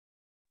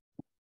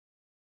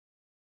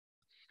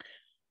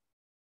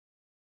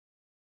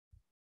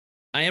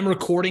I am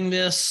recording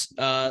this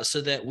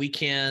so that we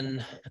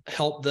can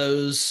help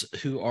those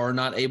who are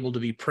not able to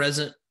be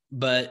present,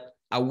 but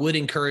I would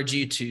encourage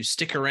you to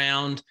stick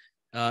around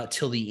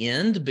till the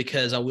end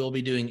because I will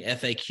be doing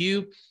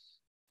FAQ.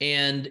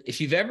 And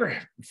if you've ever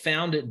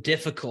found it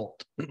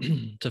difficult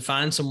to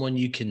find someone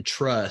you can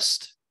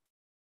trust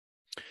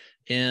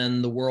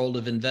in the world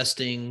of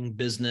investing,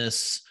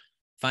 business,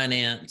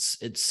 finance,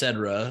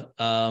 etc.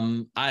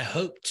 I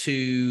hope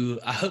to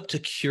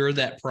cure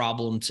that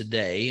problem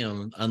today.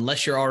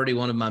 Unless you're already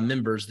one of my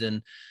members,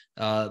 then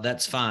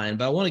that's fine.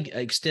 But I want to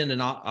extend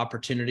an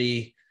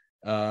opportunity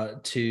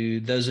to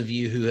those of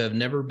you who have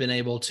never been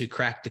able to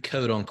crack the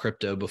code on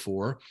crypto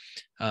before.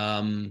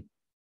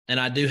 And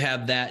I do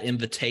have that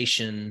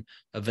invitation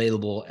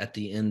available at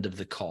the end of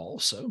the call.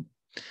 So,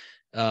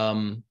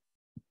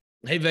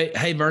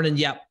 hey, Vernon.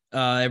 Yep.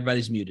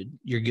 Everybody's muted.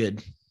 You're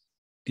good.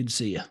 Good to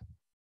see you.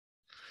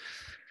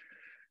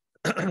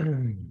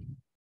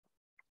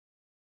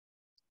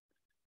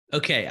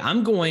 Okay,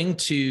 I'm going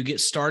to get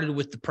started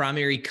with the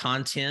primary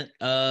content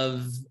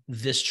of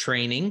this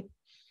training.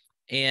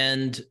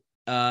 And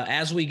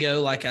as we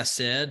go, like I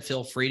said,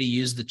 feel free to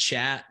use the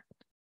chat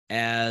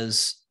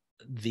as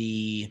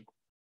the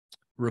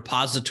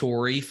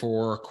repository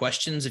for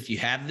questions if you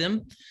have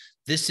them.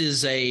 This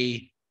is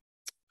I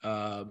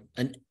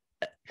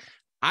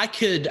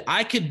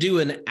could do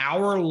an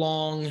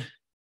hour-long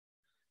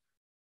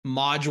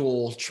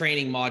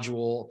training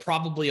module,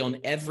 probably on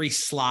every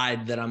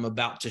slide that I'm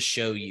about to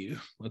show you.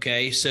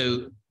 Okay.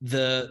 So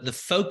the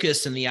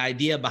focus and the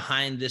idea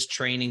behind this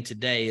training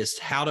today is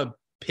how to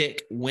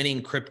pick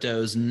winning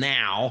cryptos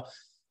now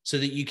so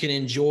that you can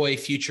enjoy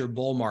future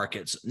bull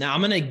markets. Now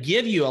I'm going to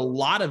give you I'm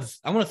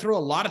going to throw a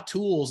lot of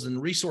tools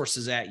and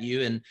resources at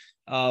you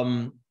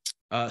and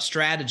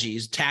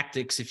strategies,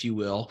 tactics, if you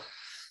will.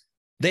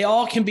 They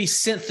all can be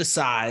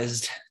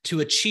synthesized to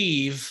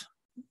achieve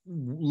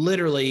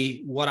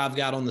literally what I've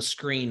got on the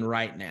screen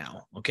right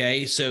now.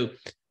 Okay. So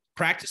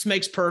practice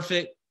makes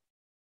perfect.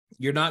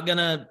 We're not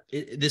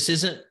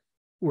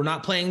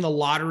playing the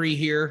lottery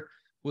here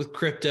with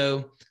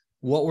crypto.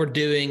 What we're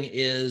doing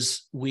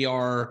is we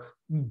are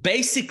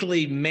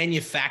basically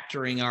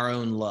manufacturing our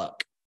own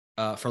luck,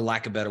 for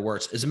lack of better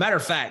words. As a matter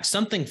of fact,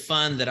 something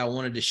fun that I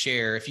wanted to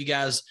share, if you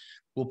guys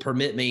will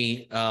permit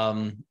me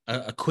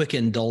a quick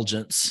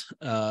indulgence.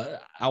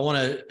 I want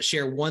to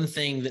share one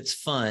thing that's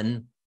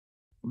fun.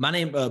 My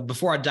name,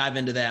 before I dive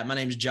into that, my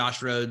name is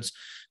Josh Rhodes.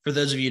 For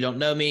those of you who don't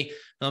know me,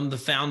 I'm the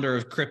founder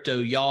of Crypto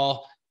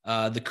Y'all,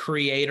 the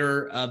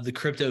creator of the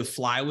Crypto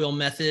Flywheel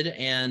Method,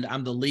 and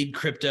I'm the lead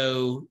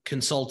crypto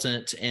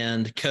consultant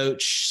and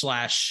coach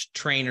 /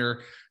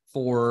 trainer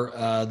for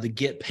the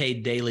Get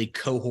Paid Daily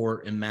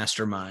cohort and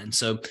mastermind.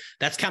 So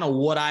that's kind of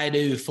what I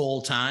do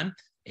full time.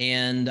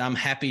 And I'm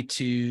happy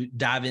to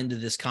dive into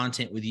this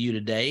content with you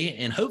today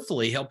and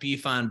hopefully help you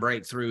find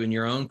breakthrough in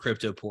your own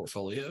crypto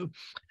portfolio.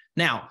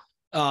 Now,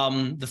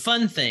 the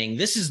fun thing,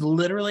 this is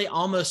literally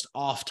almost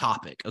off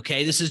topic.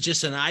 Okay. This is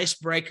just an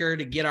icebreaker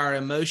to get our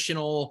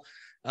emotional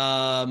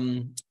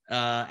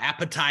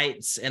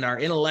appetites and our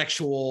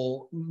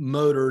intellectual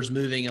motors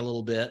moving a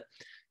little bit.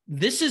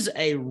 This is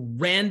a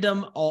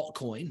random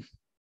altcoin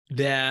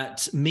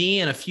that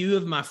me and a few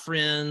of my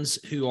friends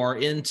who are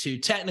into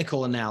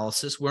technical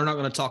analysis, we're not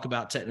going to talk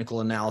about technical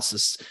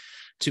analysis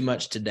too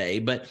much today,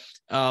 but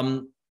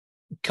a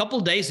couple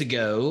of days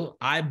ago,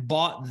 I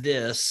bought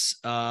this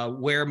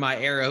where my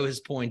arrow is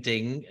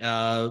pointing.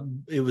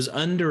 It was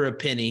under a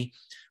penny.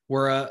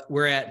 We're at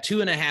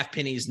 2.5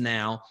 pennies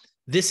now.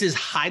 This is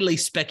highly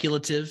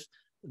speculative.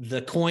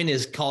 The coin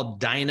is called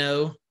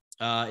Dino.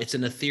 It's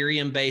an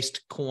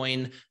Ethereum-based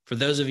coin. For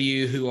those of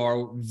you who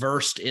are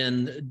versed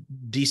in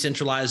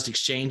decentralized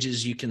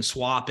exchanges, you can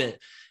swap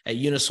it at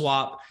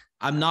Uniswap.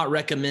 I'm not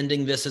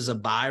recommending this as a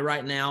buy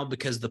right now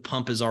because the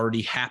pump has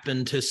already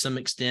happened to some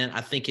extent.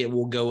 I think it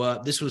will go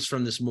up. This was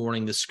from this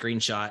morning, the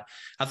screenshot.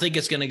 I think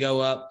it's going to go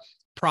up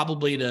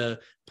probably to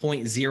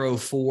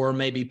 0.04,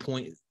 maybe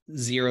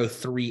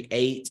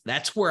 0.038.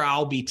 That's where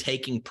I'll be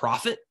taking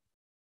profit.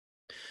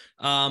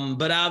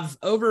 But I've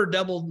over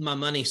doubled my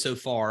money so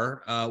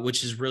far,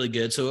 which is really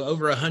good. So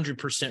over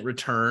 100%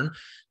 return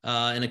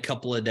in a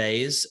couple of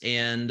days.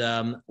 And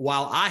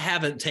while I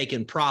haven't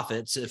taken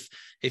profits,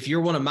 if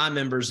you're one of my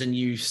members and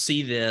you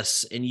see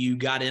this and you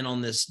got in on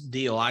this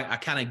deal, I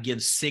kind of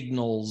give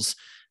signals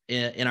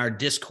in our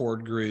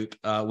Discord group.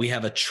 We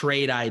have a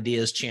trade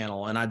ideas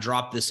channel, and I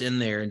dropped this in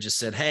there and just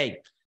said, hey,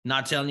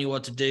 not telling you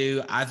what to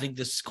do. I think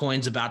this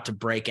coin's about to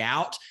break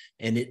out.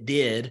 And it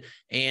did.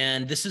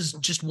 And this is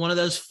just one of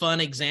those fun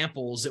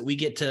examples that we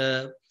get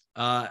to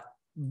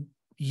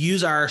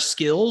use our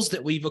skills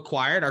that we've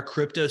acquired, our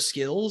crypto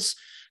skills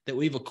that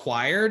we've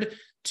acquired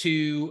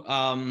to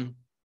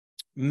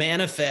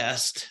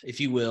manifest, if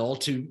you will,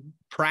 to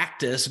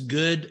practice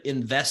good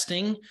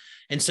investing.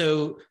 And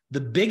so the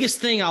biggest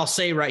thing I'll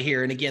say right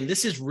here, and again,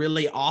 this is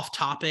really off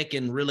topic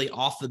and really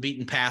off the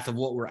beaten path of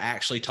what we're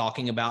actually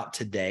talking about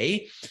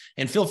today.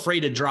 And feel free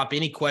to drop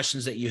any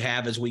questions that you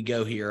have as we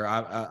go here.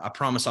 I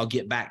promise I'll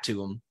get back to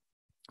them.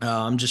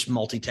 I'm just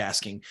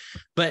multitasking.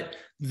 But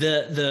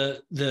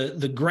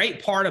the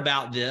great part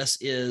about this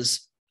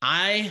is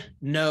I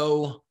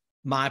know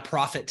my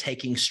profit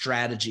taking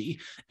strategy.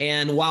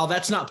 And while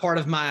that's not part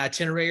of my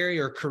itinerary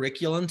or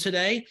curriculum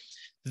today,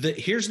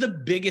 here's the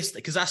biggest,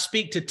 because I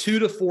speak to 2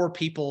 to 4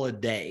 people a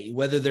day,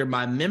 whether they're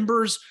my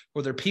members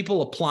or they're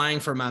people applying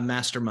for my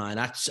mastermind.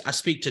 I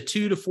speak to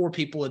 2 to 4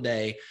 people a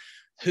day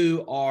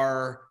who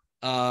are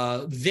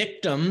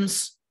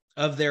victims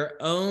of their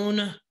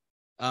own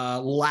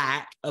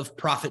lack of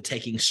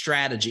profit-taking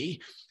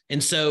strategy.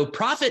 And so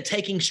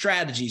profit-taking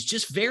strategies,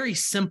 just very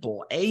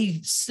simple.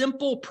 A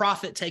simple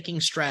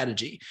profit-taking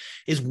strategy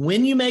is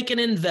when you make an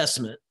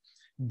investment,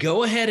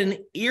 go ahead and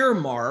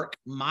earmark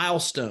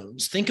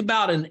milestones. Think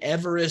about an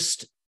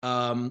Everest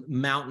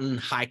mountain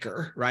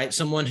hiker, right?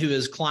 Someone who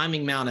is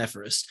climbing Mount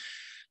Everest.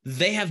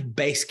 They have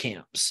base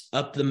camps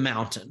up the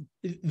mountain,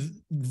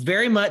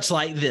 very much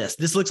like this.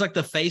 This looks like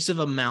the face of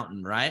a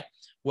mountain, right?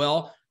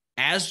 Well,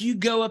 as you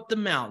go up the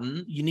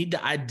mountain, you need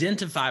to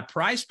identify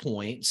price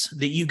points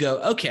that you go,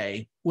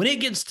 okay, when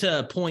it gets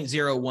to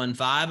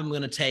 0.015, I'm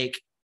going to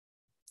take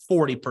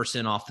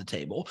 40% off the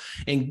table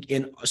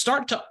and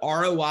start to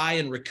ROI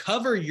and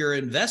recover your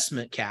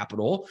investment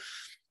capital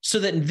so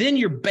that then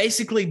you're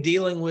basically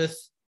dealing with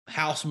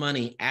house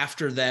money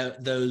after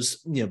those,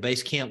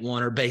 base camp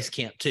 1 or base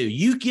camp 2.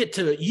 You get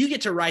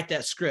to write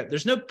that script.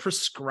 There's no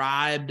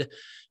prescribed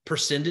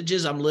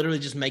percentages. I'm literally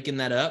just making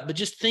that up, but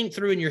just think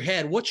through in your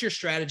head, what's your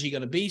strategy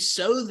going to be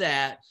so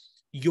that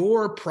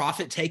your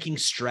profit-taking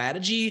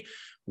strategy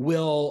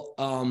will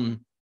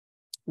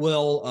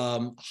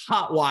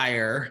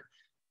hotwire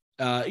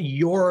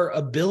your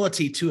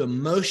ability to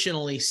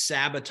emotionally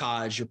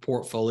sabotage your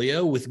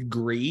portfolio with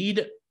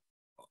greed,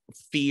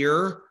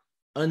 fear,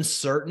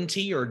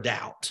 uncertainty, or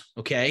doubt.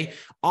 Okay.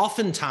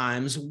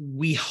 Oftentimes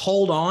we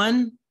hold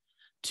on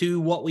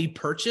to what we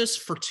purchase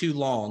for too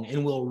long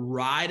and we'll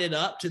ride it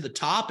up to the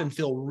top and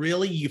feel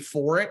really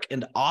euphoric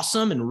and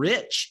awesome and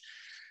rich.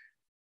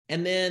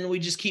 And then we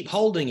just keep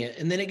holding it.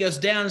 And then it goes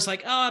down. It's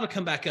like, oh, it'll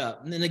come back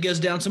up. And then it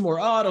goes down some more.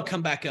 Oh, it'll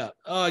come back up.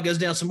 Oh, it goes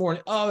down some more.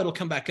 Oh, it'll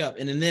come back up.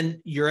 And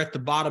then you're at the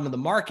bottom of the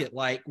market,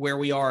 like where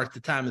we are at the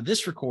time of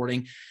this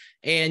recording.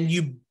 And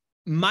you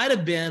might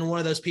have been one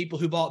of those people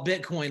who bought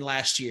Bitcoin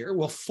last year.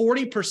 Well,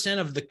 40%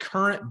 of the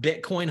current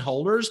Bitcoin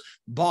holders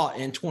bought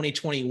in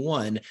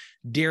 2021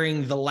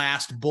 during the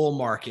last bull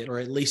market, or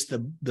at least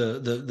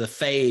the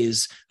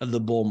phase of the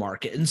bull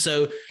market. And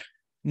so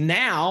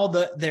now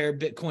their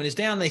Bitcoin is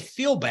down, they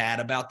feel bad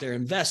about their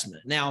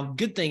investment. Now,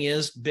 good thing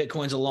is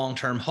Bitcoin's a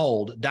long-term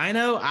hold.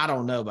 Dino, I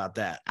don't know about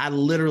that. I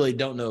literally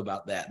don't know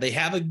about that.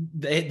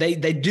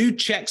 They do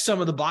check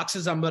some of the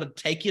boxes I'm going to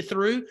take you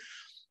through.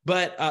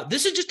 But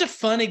this is just a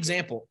fun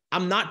example.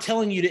 I'm not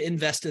telling you to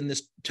invest in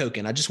this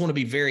token. I just want to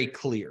be very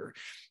clear.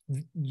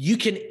 You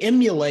can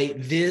emulate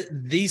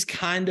these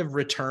kind of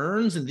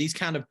returns and these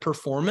kind of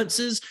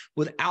performances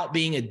without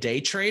being a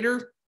day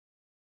trader,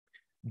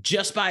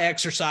 just by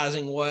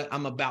exercising what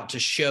I'm about to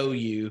show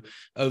you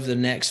over the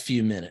next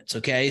few minutes.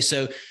 Okay.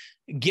 So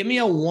give me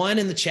a 1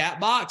 in the chat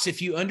box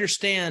if you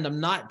understand I'm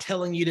not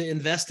telling you to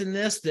invest in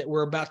this, that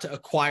we're about to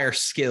acquire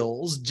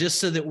skills, just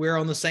so that we're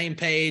on the same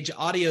page.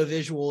 Audio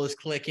visual is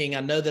clicking.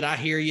 I know that I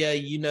hear you.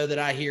 You know that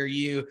I hear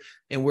you,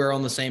 and we're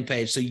on the same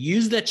page. So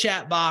use the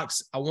chat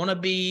box. I want to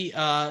be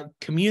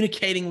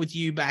communicating with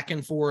you back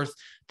and forth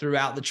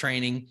throughout the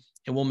training,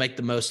 and we'll make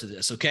the most of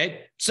this.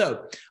 Okay. So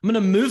I'm going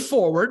to move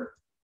forward.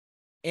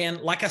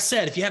 And like I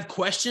said, if you have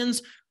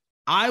questions,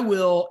 I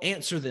will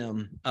answer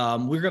them.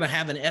 We're going to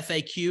have an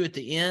FAQ at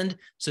the end,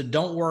 so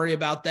don't worry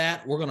about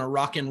that. We're going to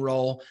rock and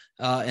roll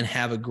and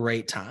have a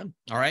great time.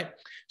 All right.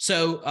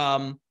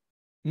 So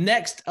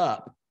next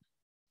up,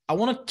 I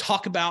want to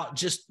talk about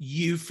just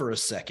you for a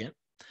second.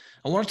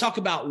 I want to talk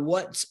about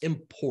what's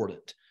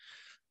important.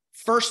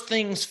 First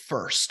things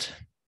first,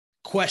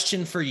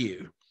 question for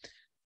you.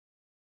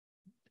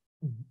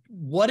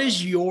 What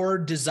is your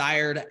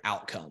desired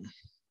outcome?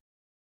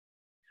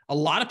 A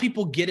lot of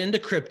people get into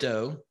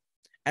crypto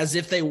as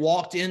if they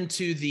walked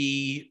into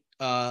the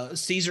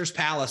Caesar's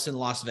Palace in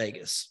Las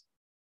Vegas,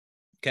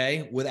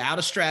 okay, without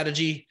a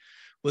strategy,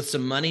 with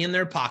some money in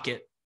their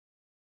pocket,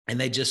 and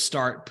they just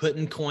start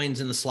putting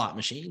coins in the slot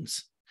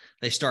machines.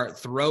 They start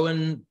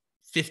throwing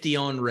 50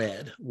 on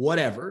red,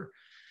 whatever.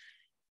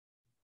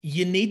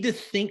 You need to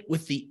think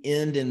with the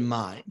end in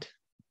mind.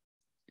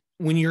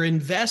 When you're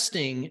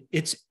investing,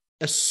 it's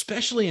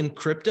especially in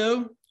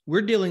crypto,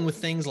 we're dealing with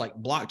things like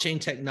blockchain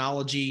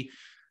technology,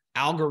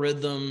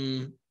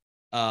 algorithm,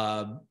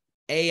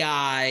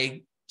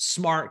 AI,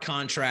 smart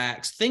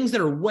contracts, things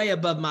that are way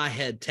above my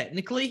head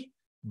technically,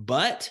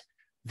 but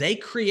they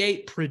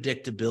create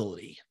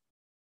predictability.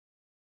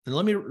 And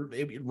let me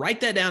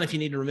write that down if you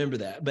need to remember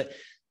that. But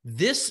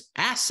this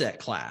asset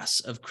class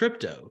of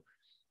crypto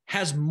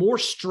has more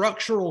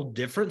structural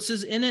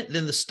differences in it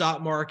than the stock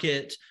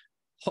market,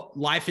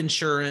 life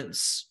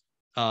insurance,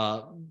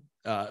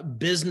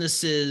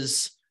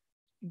 businesses,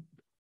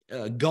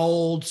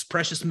 golds,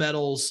 precious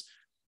metals.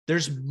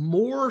 There's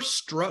more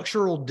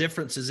structural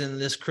differences in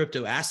this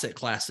crypto asset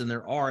class than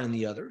there are in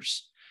the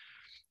others.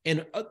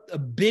 And a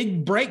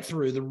big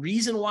breakthrough, the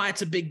reason why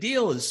it's a big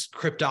deal is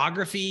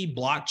cryptography,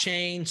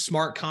 blockchain,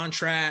 smart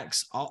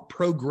contracts,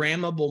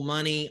 programmable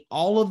money,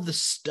 all of the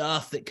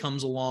stuff that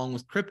comes along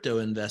with crypto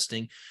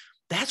investing.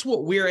 That's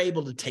what we're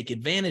able to take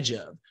advantage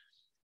of.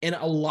 And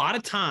a lot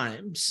of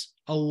times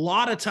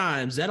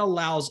that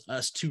allows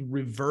us to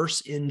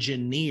reverse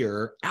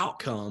engineer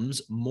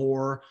outcomes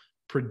more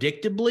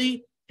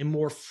predictably and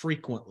more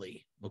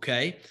frequently.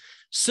 Okay.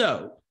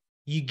 So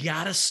you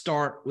got to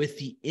start with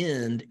the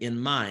end in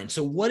mind.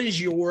 So what is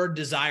your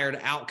desired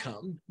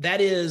outcome?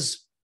 That is,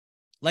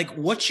 like,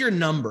 what's your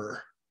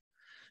number?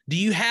 Do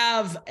you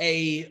have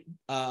a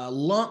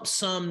lump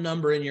sum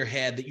number in your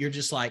head that you're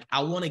just like,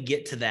 I want to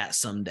get to that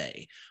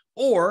someday?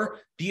 Or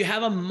do you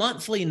have a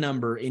monthly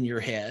number in your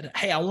head?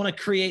 Hey, I want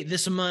to create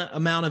this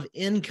amount of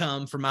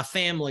income for my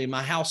family,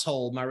 my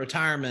household, my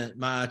retirement,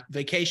 my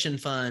vacation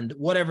fund,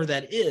 whatever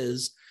that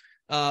is.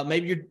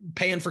 Maybe you're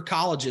paying for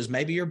colleges.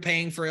 Maybe you're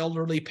paying for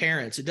elderly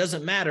parents. It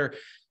doesn't matter.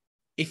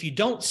 If you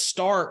don't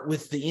start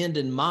with the end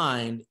in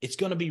mind, it's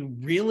going to be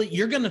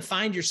you're going to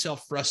find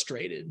yourself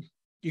frustrated.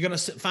 You're going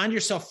to find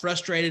yourself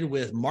frustrated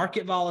with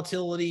market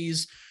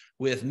volatilities,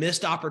 with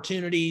missed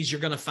opportunities.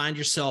 You're going to find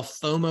yourself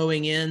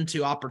FOMOing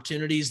into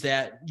opportunities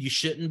that you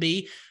shouldn't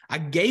be. I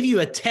gave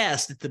you a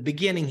test at the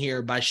beginning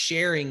here by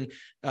sharing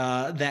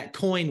that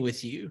coin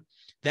with you.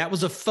 That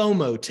was a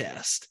FOMO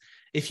test.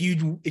 If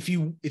you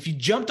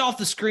jumped off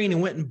the screen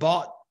and went and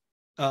bought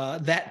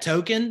that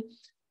token,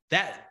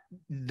 that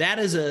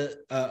is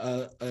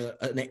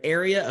an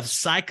area of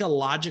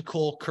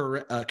psychological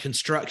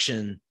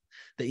construction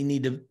that you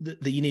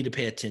need to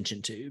pay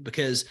attention to,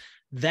 because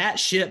that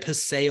ship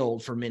has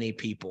sailed for many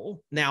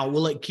people. Now,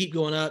 will it keep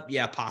going up?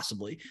 Yeah,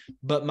 possibly.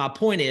 But my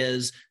point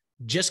is,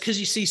 just because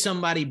you see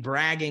somebody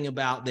bragging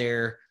about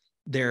their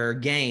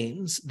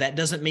gains, that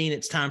doesn't mean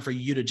it's time for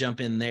you to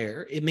jump in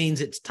there. It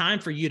means it's time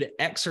for you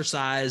to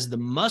exercise the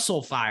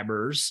muscle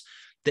fibers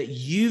that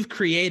you've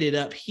created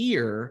up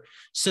here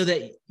so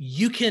that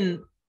you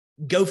can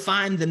go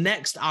find the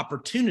next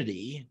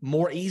opportunity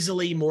more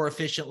easily, more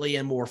efficiently,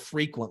 and more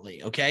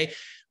frequently. Okay.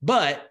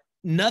 But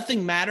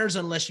nothing matters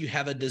unless you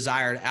have a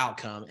desired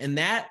outcome. And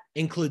that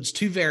includes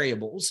two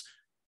variables: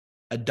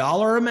 a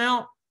dollar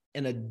amount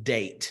and a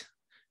date.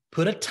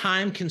 Put a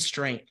time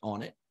constraint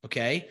on it.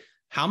 Okay.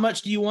 How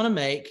much do you want to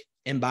make,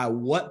 and by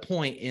what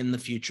point in the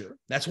future?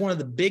 That's one of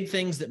the big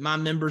things that my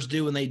members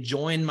do when they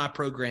join my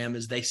program,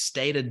 is they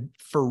state a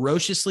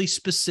ferociously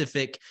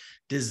specific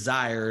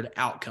desired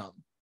outcome.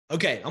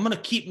 Okay, I'm going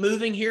to keep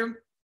moving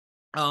here.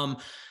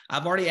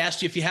 I've already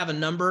asked you if you have a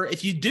number.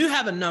 If you do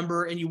have a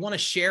number and you want to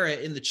share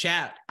it in the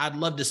chat, I'd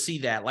love to see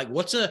that. Like,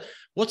 what's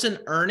an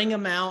earning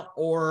amount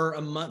or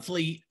a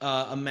monthly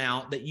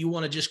amount that you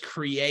want to just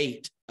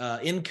create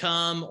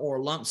income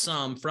or lump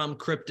sum from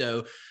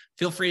crypto?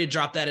 Feel free to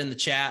drop that in the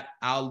chat.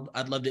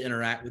 I'd love to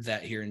interact with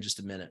that here in just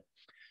a minute.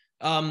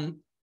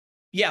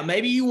 Yeah,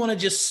 maybe you want to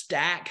just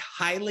stack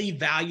highly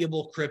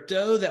valuable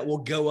crypto that will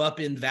go up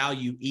in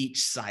value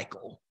each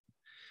cycle.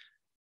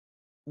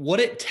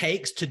 What it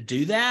takes to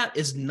do that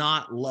is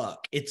not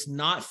luck. It's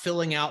not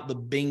filling out the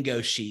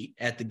bingo sheet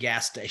at the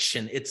gas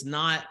station. It's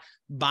not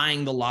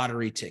buying the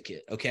lottery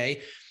ticket.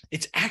 Okay.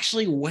 It's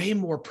actually way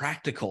more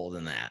practical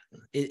than that.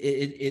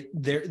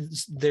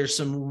 There's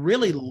some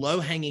really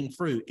low-hanging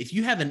fruit. If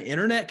you have an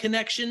internet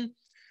connection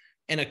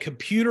and a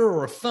computer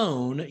or a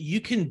phone,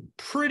 you can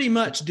pretty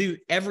much do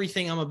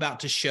everything I'm about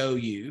to show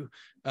you.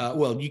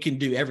 You can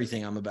do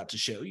everything I'm about to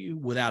show you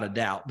without a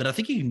doubt, but I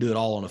think you can do it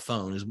all on a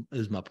phone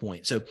is my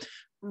point. So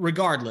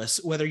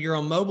regardless, whether you're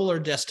on mobile or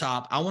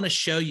desktop, I want to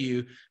show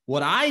you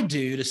what I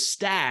do to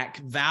stack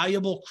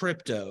valuable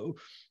crypto.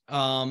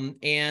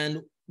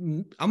 And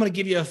I'm going to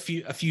give you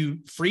a few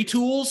free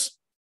tools.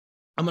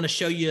 I'm going to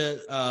show you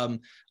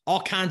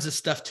all kinds of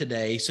stuff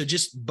today. So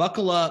just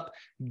buckle up,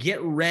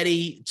 get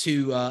ready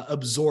to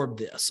absorb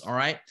this. All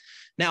right.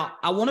 Now,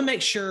 I want to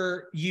make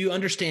sure you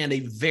understand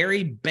a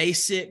very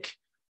basic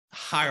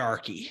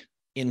hierarchy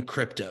in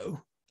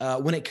crypto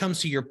when it comes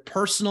to your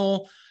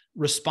personal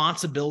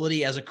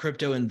responsibility as a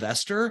crypto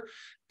investor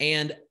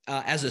and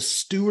as a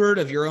steward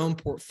of your own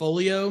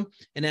portfolio,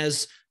 and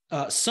as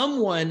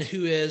someone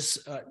who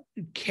is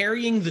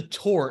carrying the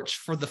torch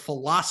for the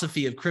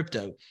philosophy of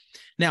crypto.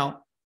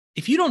 Now,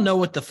 if you don't know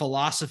what the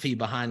philosophy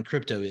behind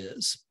crypto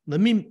is,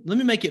 let me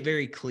make it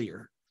very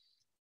clear.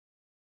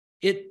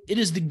 It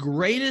is the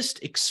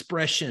greatest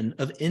expression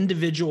of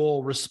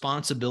individual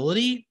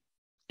responsibility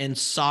and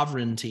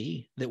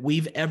sovereignty that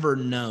we've ever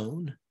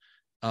known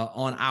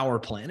on our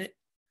planet.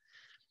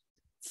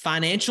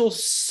 Financial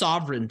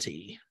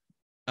sovereignty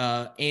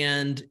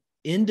and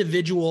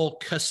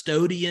individual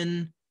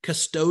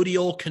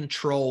custodial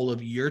control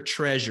of your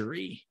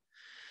treasury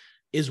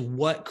is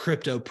what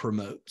crypto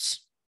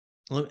promotes.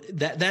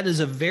 That is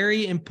a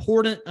very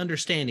important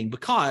understanding,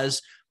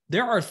 because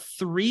there are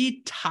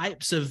three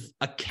types of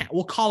account.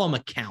 We'll call them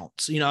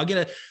accounts. You know, I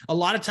get a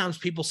lot of times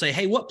people say,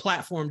 "Hey, what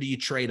platform do you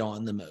trade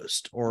on the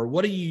most?" Or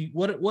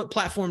what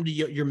platform do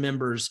your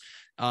members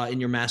in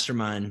your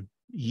mastermind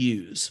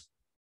use?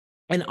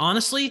 And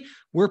honestly,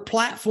 we're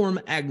platform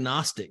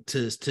agnostic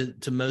to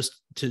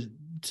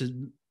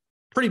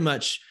pretty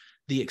much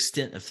the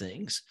extent of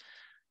things.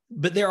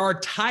 But there are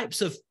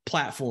types of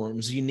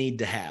platforms you need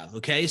to have.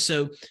 Okay.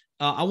 So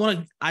I want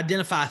to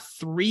identify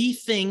 3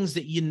 things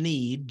that you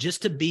need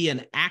just to be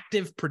an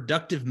active,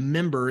 productive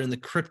member in the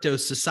crypto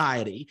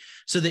society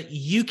so that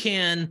you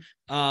can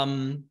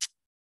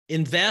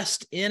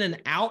invest in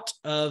and out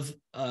of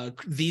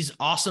these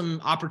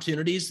awesome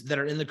opportunities that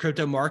are in the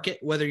crypto market,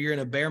 whether you're in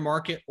a bear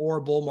market or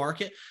a bull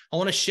market. I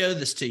want to show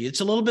this to you.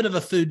 It's a little bit of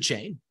a food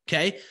chain.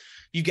 Okay.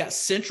 You've got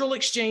central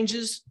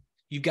exchanges,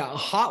 you've got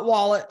hot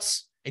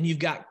wallets, and you've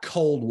got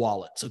cold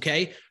wallets.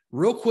 Okay.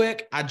 Real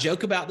quick, I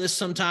joke about this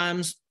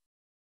sometimes.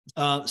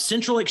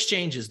 Central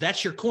exchanges,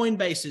 that's your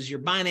Coinbases, your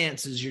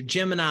Binances, your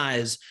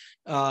Geminis,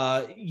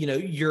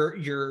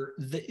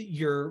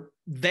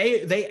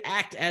 they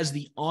act as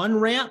the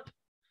on-ramp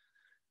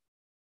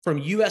from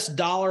US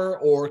dollar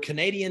or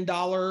Canadian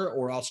dollar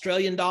or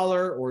Australian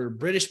dollar or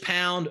British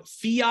pound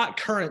fiat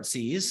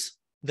currencies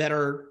that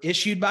are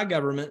issued by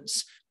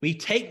governments. We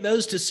take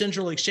those to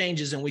central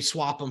exchanges and we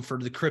swap them for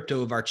the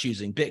crypto of our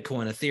choosing: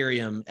 Bitcoin,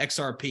 Ethereum,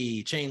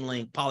 XRP,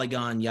 Chainlink,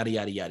 Polygon, yada,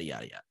 yada, yada,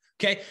 yada, yada.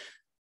 Okay.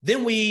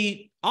 Then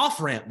we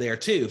off-ramp there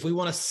too. If we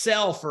want to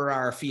sell for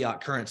our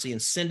fiat currency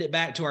and send it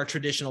back to our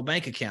traditional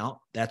bank account,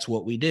 that's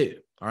what we do.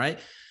 All right.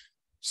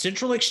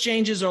 Central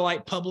exchanges are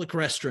like public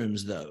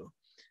restrooms, though.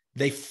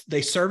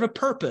 They serve a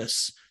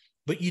purpose,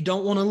 but you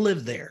don't want to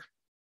live there.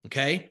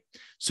 Okay.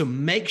 So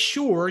make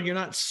sure you're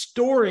not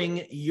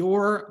storing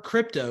your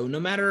crypto, no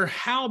matter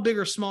how big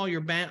or small your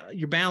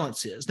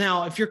balance is.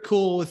 Now, if you're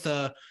cool with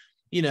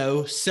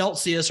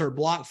Celsius or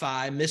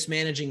BlockFi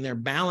mismanaging their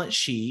balance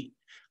sheet,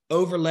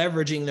 over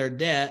leveraging their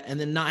debt, and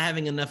then not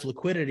having enough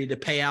liquidity to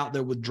pay out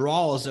their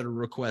withdrawals that are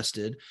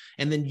requested,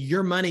 and then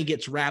your money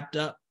gets wrapped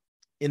up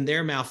in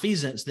their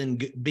malfeasance, then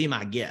be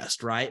my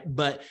guest, right?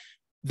 But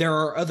there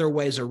are other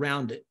ways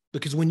around it,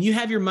 because when you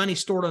have your money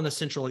stored on a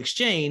central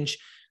exchange,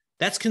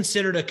 that's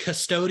considered a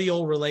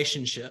custodial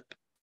relationship.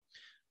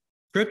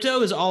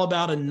 Crypto is all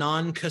about a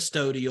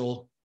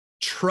non-custodial,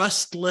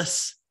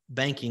 trustless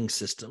banking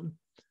system,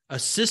 a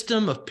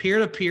system of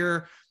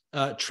peer-to-peer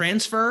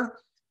transfer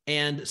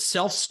and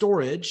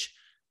self-storage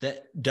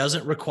that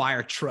doesn't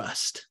require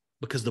trust,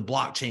 because the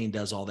blockchain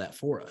does all that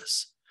for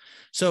us.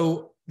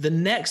 So the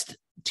next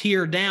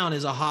tier down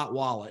is a hot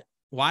wallet.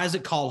 Why is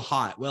it called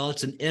hot? Well,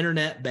 it's an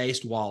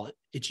internet-based wallet.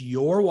 It's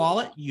your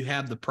wallet. You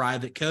have the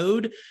private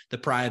code, the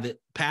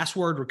private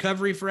password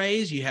recovery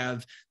phrase. You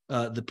have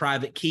the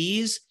private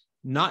keys,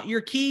 not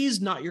your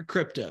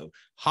crypto.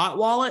 Hot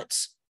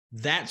wallets,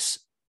 that's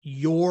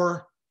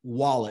your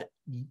wallet.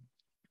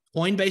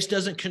 Coinbase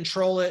doesn't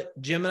control it.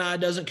 Gemini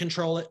doesn't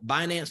control it.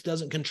 Binance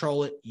doesn't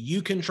control it.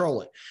 You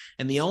control it.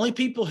 And the only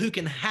people who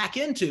can hack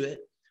into it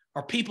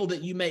are people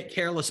that you make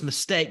careless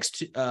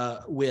mistakes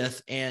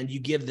with, and you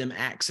give them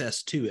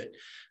access to it.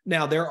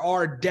 Now, there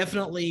are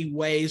definitely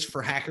ways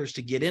for hackers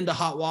to get into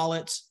hot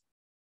wallets.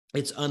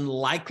 It's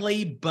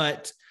unlikely,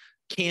 but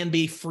can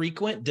be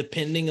frequent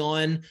depending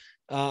on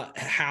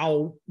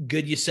how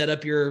good you set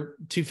up your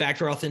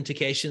 2-factor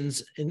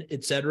authentications,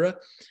 et cetera.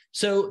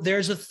 So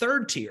there's a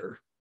third tier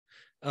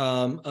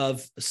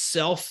of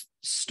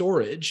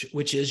self-storage,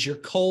 which is your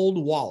cold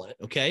wallet.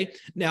 Okay.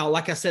 Now,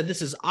 like I said,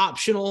 this is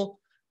optional,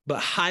 but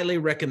highly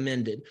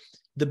recommended.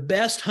 The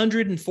best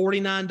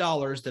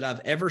 $149 that I've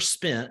ever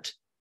spent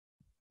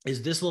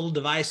is this little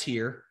device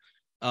here.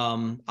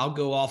 I'll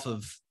go off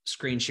of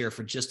screen share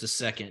for just a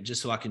second,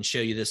 just so I can show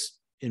you this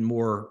in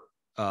more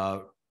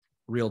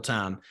real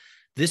time.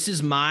 This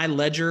is my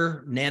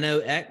Ledger Nano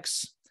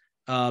X.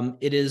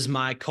 It is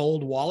my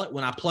cold wallet.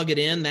 When I plug it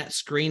in, that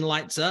screen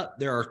lights up.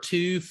 There are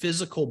 2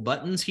 physical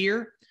buttons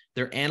here.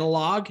 They're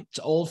analog. It's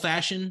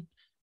old-fashioned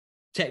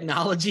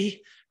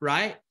technology,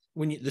 right?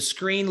 When the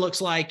screen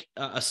looks like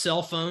a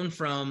cell phone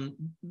from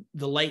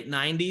the late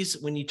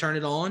 90s when you turn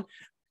it on.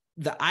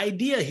 The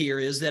idea here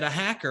is that a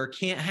hacker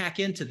can't hack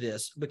into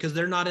this because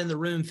they're not in the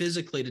room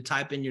physically to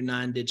type in your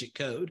 9-digit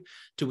code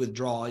to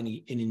withdraw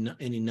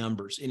any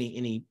numbers,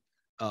 any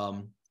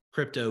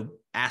crypto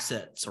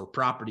assets or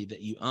property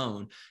that you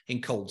own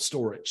in cold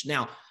storage.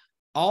 Now,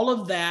 all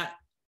of that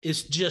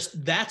is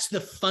that's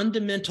the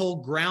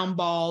fundamental ground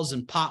balls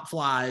and pop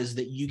flies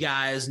that you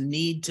guys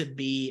need to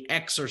be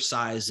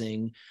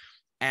exercising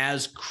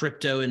as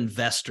crypto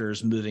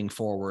investors moving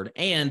forward.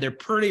 And they're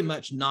pretty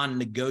much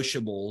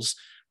non-negotiables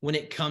when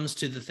it comes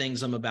to the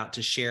things I'm about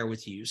to share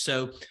with you.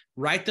 So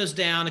write those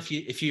down.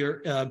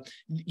 You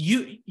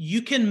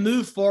can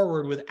move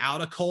forward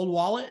without a cold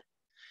wallet.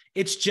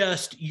 It's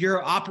just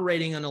you're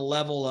operating on a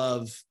level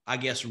of, I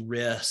guess,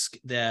 risk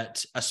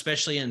that,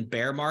 especially in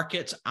bear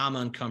markets, I'm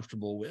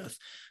uncomfortable with.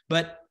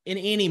 But in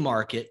any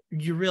market,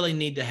 you really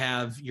need to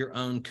have your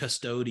own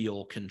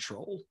custodial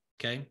control.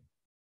 Okay.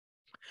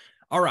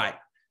 All right.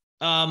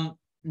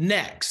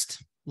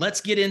 Next,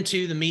 let's get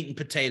into the meat and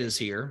potatoes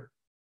here.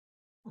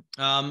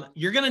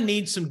 You're going to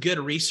need some good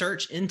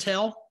research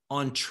intel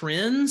on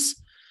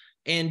trends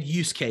and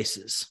use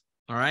cases.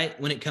 All right.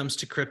 When it comes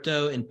to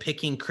crypto and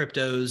picking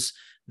cryptos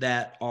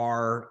that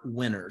are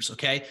winners.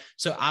 Okay.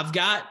 So I've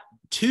got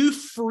 2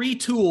 free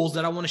tools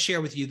that I want to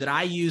share with you that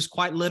I use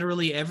quite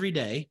literally every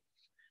day.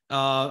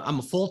 I'm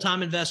a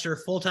full-time investor,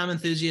 full-time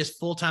enthusiast,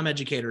 full-time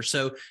educator.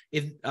 So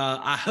if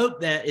I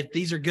hope that if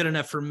these are good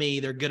enough for me,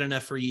 they're good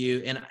enough for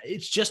you. And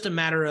it's just a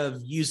matter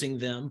of using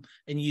them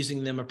and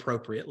using them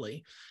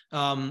appropriately.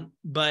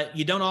 But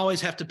you don't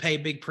always have to pay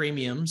big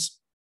premiums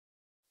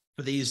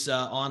for these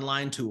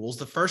online tools.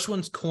 The first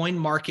one's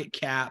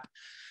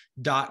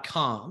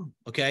coinmarketcap.com.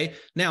 Okay.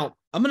 Now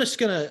I'm going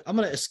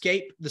to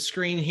escape the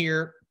screen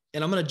here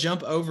and I'm going to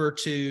jump over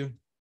to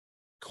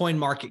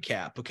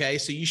CoinMarketCap. Okay.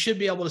 So you should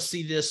be able to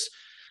see this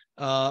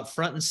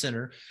front and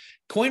center.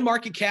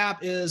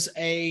 CoinMarketCap is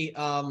a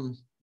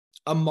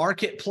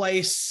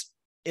marketplace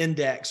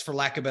index, for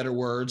lack of better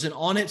words. And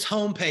on its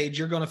homepage,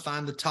 you're going to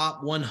find the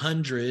top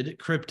 100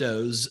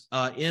 cryptos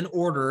in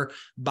order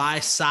by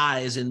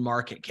size in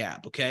market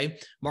cap. Okay.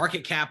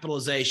 Market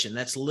capitalization.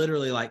 That's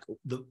literally like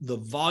the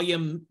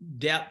volume,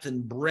 depth,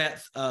 and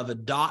breadth of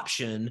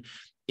adoption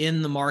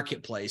in the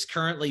marketplace.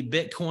 Currently,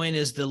 Bitcoin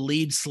is the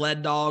lead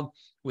sled dog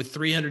with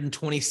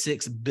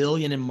 326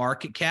 billion in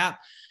market cap.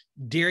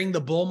 During the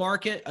bull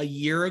market a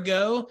year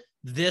ago,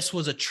 this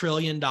was $1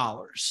 trillion.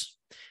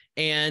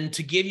 And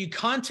to give you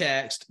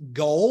context,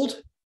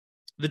 gold,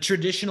 the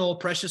traditional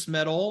precious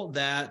metal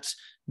that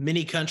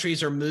many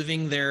countries are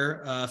moving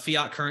their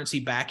fiat currency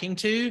backing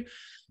to,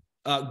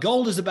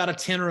 gold is about a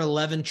 10 or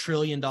 11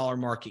 trillion dollar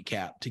market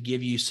cap, to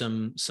give you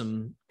some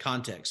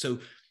context. So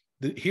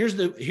here's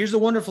the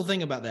wonderful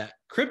thing about that.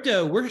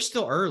 Crypto, we're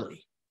still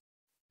early.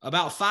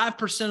 About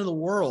 5% of the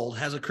world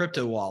has a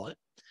crypto wallet,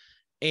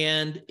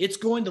 and it's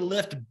going to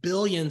lift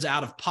billions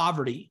out of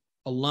poverty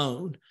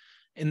alone.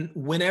 And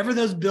whenever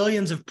those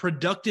billions of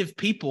productive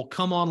people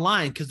come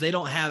online, because they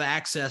don't have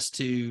access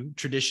to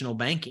traditional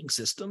banking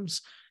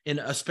systems, and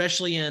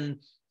especially in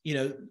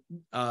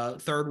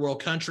third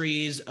world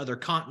countries, other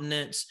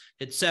continents,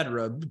 et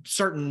cetera,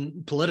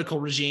 certain political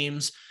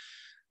regimes,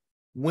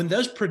 when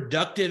those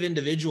productive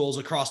individuals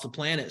across the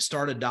planet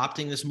start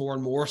adopting this more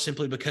and more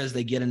simply because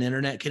they get an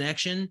internet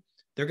connection,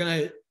 they're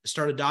going to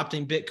start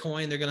adopting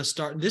Bitcoin. They're going to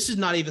start, this is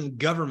not even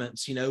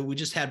governments. We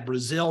just had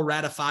Brazil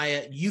ratify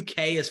it.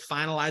 UK is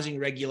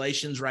finalizing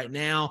regulations right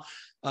now.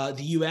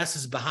 The US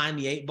is behind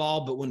the 8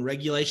 ball, but when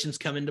regulations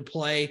come into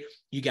play,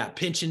 you got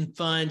pension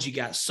funds, you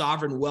got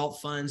sovereign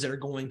wealth funds that are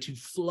going to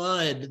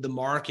flood the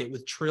market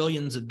with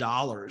trillions of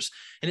dollars.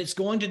 And it's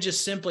going to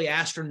just simply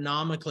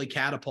astronomically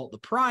catapult the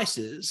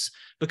prices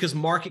because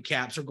market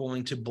caps are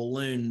going to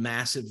balloon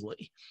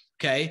massively.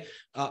 Okay.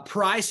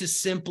 Price is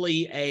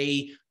simply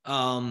a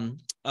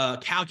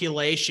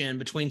calculation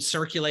between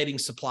circulating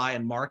supply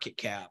and market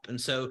cap. And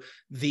so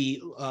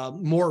the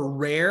more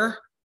rare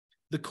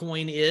the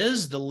coin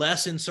is, the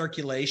less in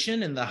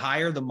circulation and the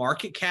higher the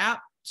market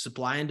cap,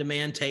 supply and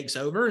demand takes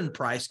over and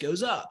price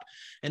goes up.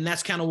 And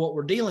that's kind of what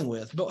we're dealing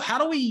with. But how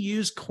do we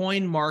use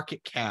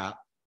CoinMarketCap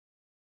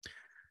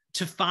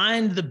to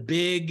find the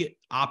big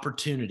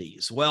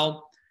opportunities?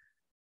 Well,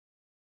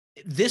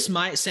 this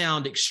might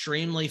sound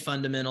extremely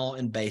fundamental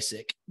and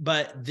basic,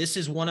 but this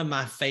is one of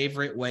my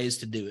favorite ways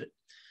to do it.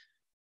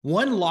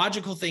 One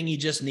logical thing you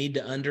just need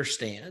to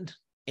understand,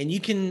 and you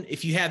can,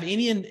 if you have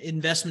any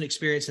investment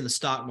experience in the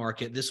stock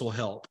market, this will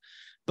help.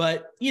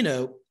 But,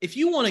 if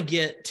you want to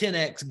get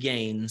 10x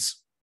gains,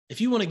 if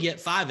you want to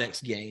get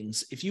 5x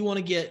gains, if you want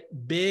to get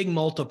big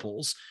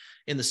multiples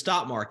in the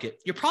stock market,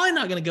 you're probably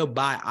not going to go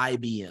buy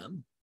IBM.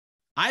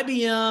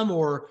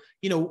 Or,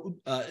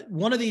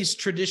 one of these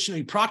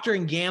traditionally Procter &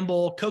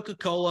 Gamble,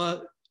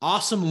 Coca-Cola,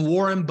 awesome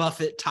Warren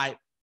Buffett type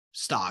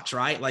stocks,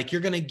 right? Like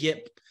you're going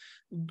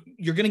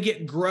to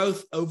get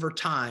growth over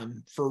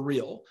time for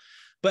real.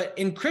 But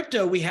in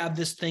crypto, we have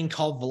this thing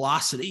called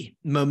velocity,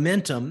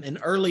 momentum, and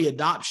early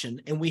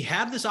adoption. And we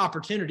have this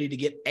opportunity to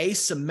get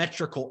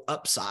asymmetrical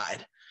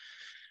upside,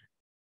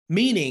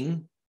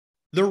 meaning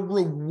the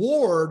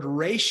reward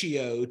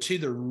ratio to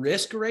the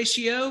risk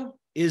ratio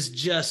is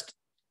just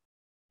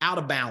out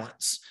of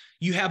balance.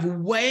 You have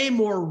way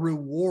more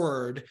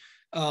reward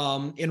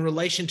in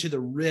relation to the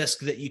risk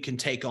that you can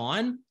take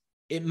on.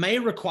 It may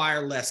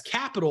require less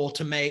capital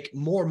to make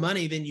more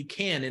money than you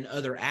can in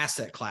other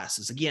asset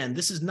classes. Again,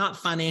 this is not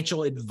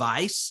financial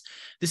advice.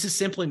 This is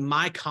simply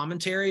my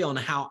commentary on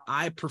how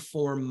I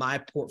perform my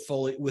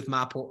portfolio with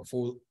my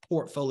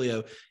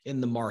portfolio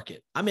in the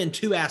market. I'm in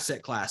 2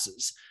 asset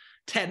classes,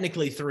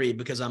 technically 3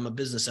 because I'm a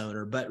business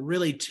owner, but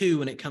really 2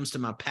 when it comes to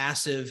my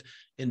passive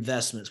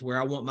investments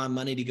where I want my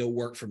money to go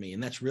work for me.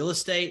 And that's real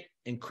estate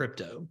and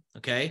crypto.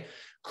 Okay.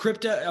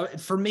 Crypto,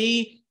 for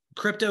me,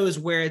 crypto is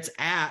where it's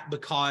at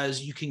because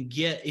you can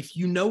get, if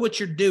you know what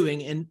you're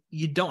doing, and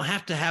you don't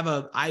have to have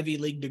an Ivy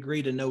League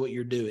degree to know what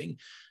you're doing.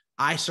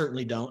 I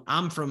certainly don't.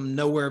 I'm from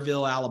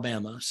Nowhereville,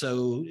 Alabama.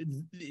 So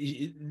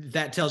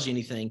that tells you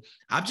anything.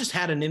 I've just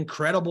had an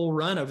incredible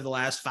run over the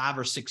last 5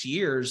 or 6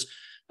 years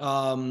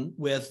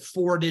with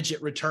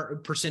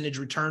 4-digit percentage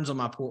returns on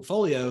my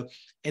portfolio.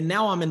 And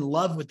now I'm in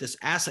love with this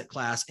asset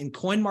class, and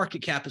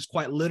CoinMarketCap is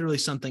quite literally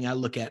something I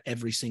look at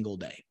every single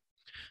day.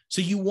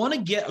 So you want to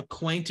get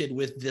acquainted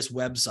with this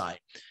website.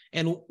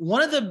 And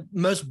one of the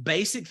most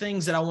basic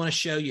things that I want to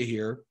show you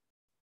here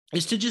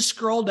is to just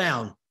scroll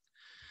down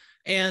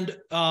and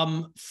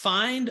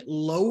find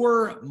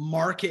lower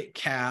market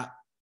cap.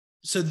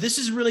 So this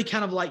is really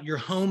kind of like your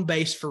home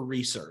base for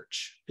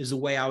research is the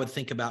way I would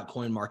think about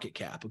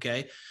CoinMarketCap,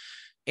 okay?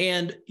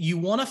 And you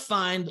want to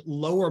find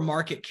lower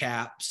market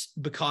caps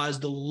because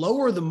the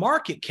lower the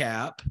market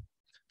cap,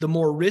 the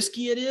more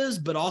risky it is,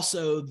 but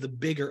also the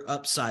bigger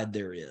upside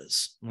there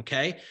is,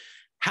 okay?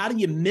 How do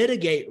you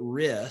mitigate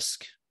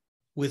risk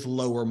with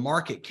lower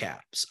market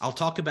caps? I'll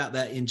talk about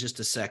that in just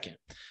a second.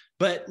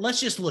 But let's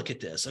just look at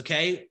this,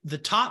 okay? The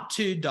top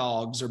two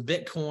dogs are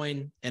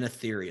Bitcoin and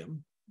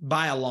Ethereum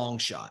by a long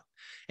shot.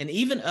 And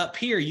even up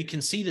here, you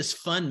can see this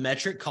fun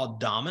metric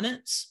called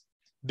dominance.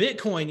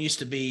 Bitcoin used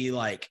to be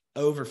like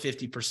over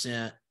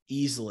 50%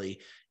 easily.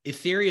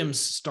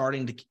 Ethereum's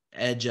starting to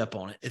edge up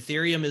on it.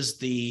 Ethereum is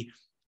the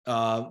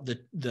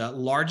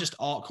largest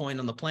altcoin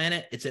on the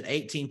planet. It's at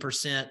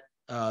 18%.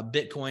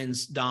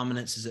 Bitcoin's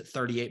dominance is at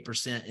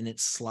 38%, and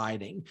it's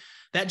sliding.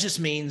 That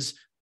just means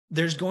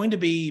there's going to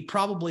be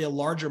probably a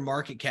larger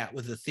market cap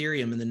with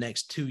Ethereum in the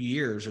next 2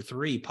 years or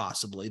 3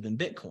 possibly than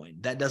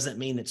Bitcoin. That doesn't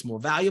mean it's more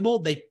valuable.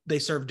 They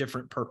serve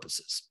different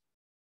purposes.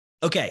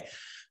 Okay,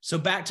 so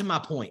back to my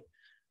point.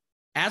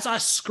 As I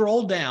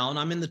scroll down,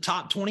 I'm in the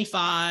top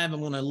 25. I'm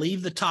going to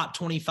leave the top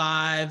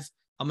 25.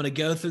 I'm going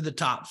to go through the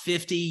top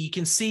 50. You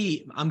can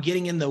see I'm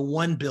getting in the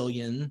 1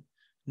 billion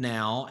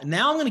now. And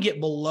now I'm going to get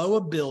below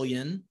a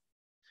billion.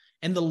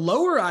 And the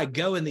lower I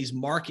go in these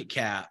market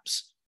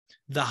caps,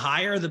 the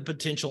higher the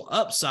potential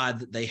upside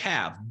that they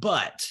have.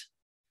 But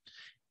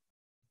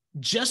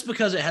just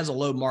because it has a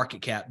low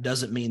market cap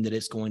doesn't mean that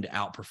it's going to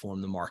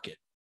outperform the market.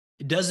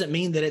 It doesn't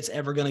mean that it's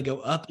ever going to go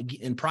up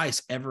in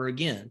price ever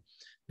again.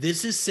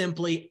 This is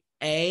simply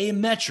a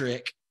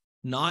metric,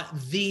 not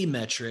the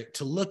metric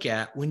to look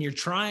at when you're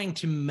trying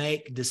to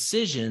make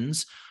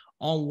decisions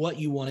on what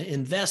you want to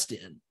invest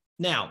in.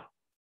 Now,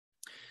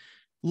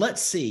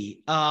 let's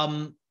see.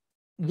 One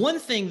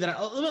thing that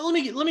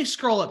let me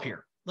scroll up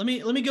here. Let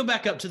me go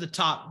back up to the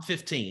top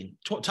 15,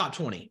 top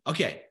 20.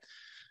 Okay.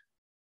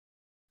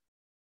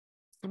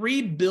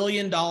 $3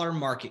 billion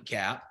market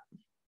cap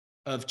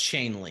of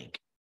Chainlink.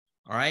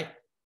 All right.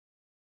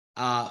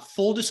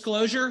 Full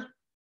disclosure,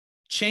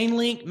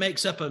 Chainlink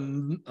makes up a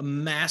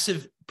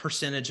massive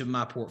percentage of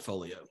my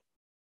portfolio.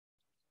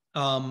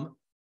 I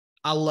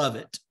love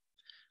it.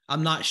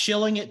 I'm not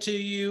shilling it to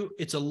you.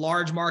 It's a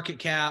large market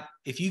cap.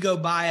 If you go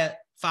buy it,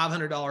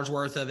 $500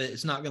 worth of it,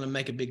 it's not going to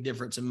make a big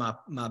difference in my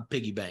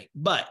piggy bank.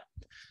 But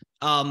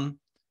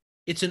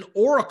it's an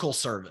Oracle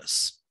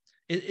service.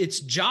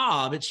 Its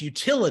job, its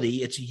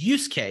utility, its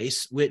use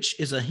case, which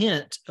is a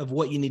hint of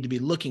what you need to be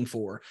looking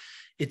for.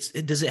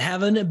 Does it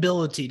have an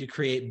ability to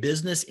create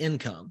business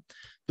income?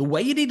 The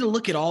way you need to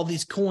look at all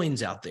these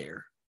coins out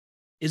there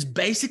is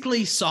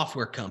basically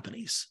software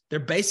companies. They're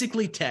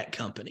basically tech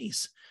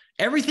companies.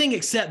 Everything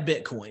except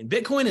Bitcoin.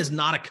 Bitcoin is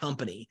not a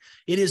company.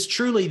 It is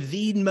truly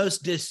the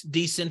most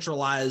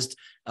decentralized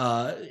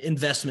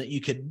investment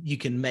you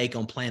can make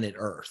on planet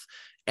Earth.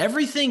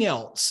 Everything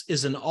else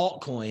is an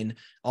altcoin,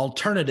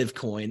 alternative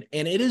coin,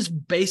 and it is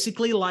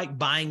basically like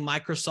buying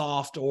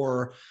Microsoft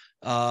or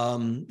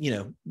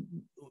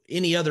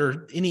any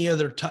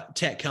other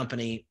tech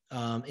company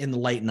in the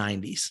late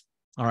 90s.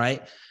 All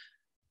right.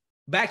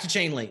 Back to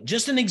Chainlink.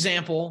 Just an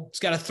example. It's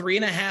got a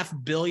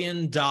 $3.5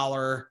 billion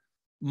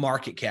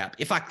market cap.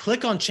 If I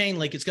click on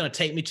Chainlink, it's going to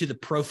take me to the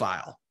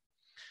profile.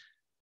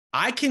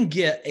 I can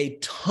get a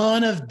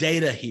ton of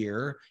data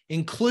here,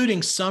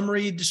 including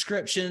summary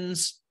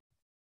descriptions,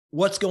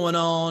 what's going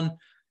on,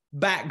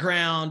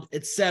 background,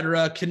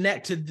 etc.,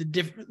 connect to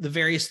the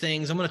various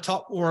things. I'm going to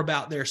talk more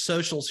about their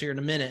socials here in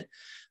a minute,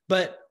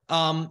 but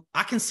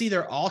I can see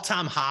their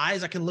all-time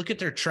highs. I can look at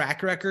their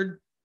track record.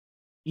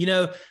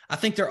 I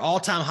think their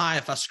all-time high,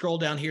 if I scroll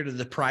down here to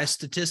the price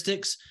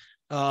statistics,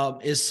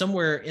 is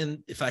somewhere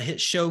in, if I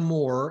hit show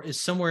more, is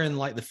somewhere in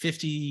like the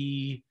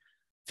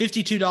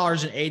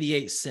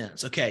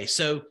 $52.88. Okay.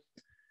 So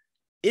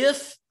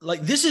if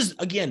like, this is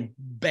again,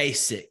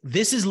 basic,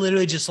 this is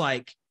literally just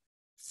like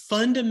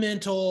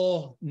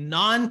fundamental,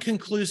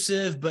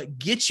 non-conclusive, but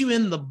get you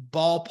in the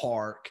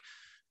ballpark.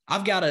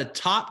 I've got a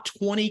top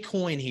 20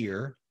 coin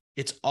here.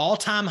 Its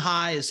all-time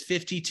high is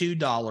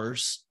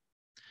 $52.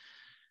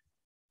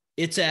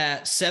 It's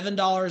at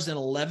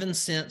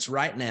 $7.11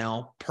 right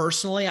now.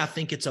 Personally, I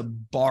think it's a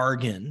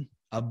bargain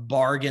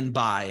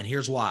buy. And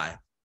here's why.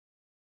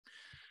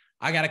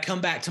 I got to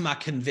come back to my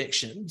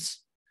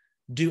convictions.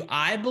 Do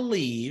I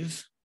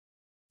believe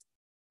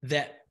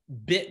that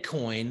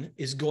Bitcoin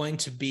is going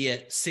to be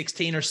at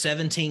 16 or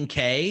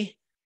 17K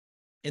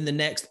in the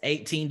next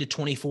 18 to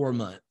 24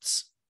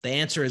 months? The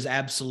answer is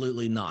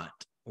absolutely not.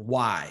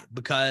 Why?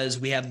 Because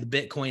we have the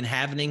Bitcoin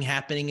halving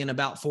happening in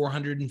about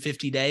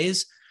 450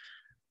 days.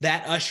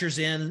 That ushers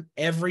in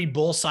every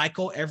bull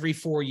cycle every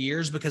 4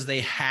 years because they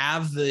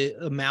have the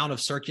amount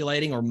of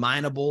circulating or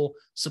mineable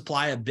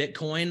supply of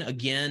Bitcoin.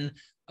 Again,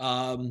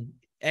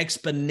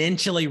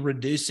 exponentially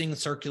reducing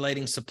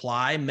circulating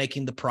supply,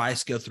 making the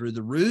price go through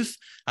the roof.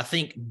 I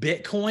think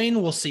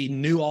Bitcoin will see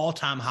new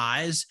all-time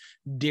highs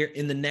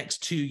in the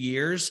next 2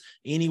 years,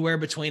 anywhere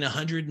between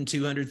 $100,000 and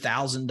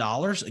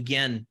 $200,000.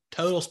 Again,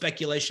 total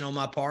speculation on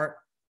my part.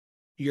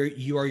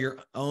 You are your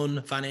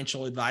own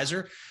financial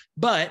advisor.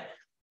 But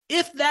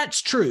if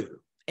that's true,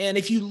 and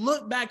if you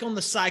look back on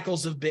the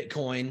cycles of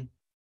Bitcoin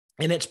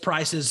and its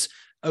prices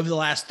over the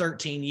last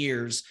 13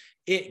 years,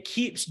 it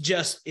keeps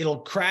it'll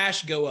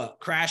crash, go up,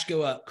 crash,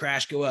 go up,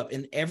 crash, go up.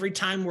 And every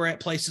time we're at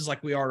places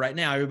like we are right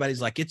now,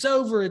 everybody's like, it's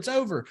over, it's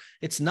over.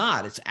 It's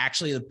not. It's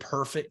actually the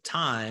perfect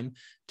time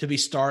to be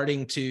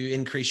starting to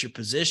increase your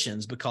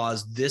positions,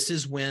 because this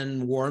is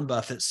when Warren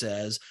Buffett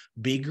says,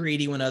 be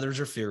greedy when others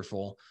are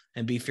fearful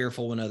and be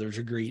fearful when others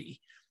are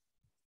greedy.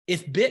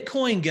 If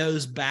Bitcoin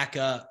goes back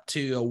up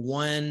to a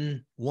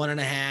 $1.5,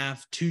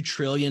 $2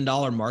 trillion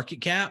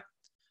market cap,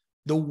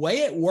 the way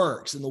it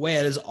works and the way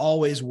it has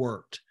always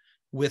worked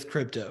with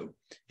crypto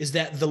is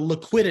that the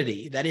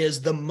liquidity, that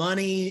is the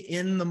money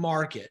in the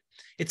market,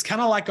 it's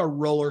kind of like a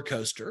roller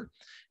coaster.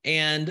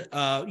 And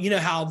you know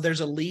how there's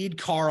a lead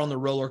car on the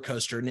roller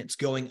coaster and it's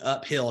going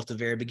uphill at the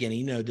very beginning,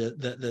 you know,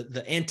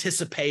 the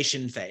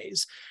anticipation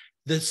phase.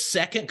 The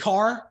second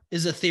car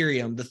is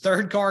Ethereum. The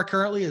third car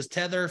currently is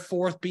Tether,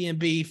 fourth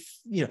BNB,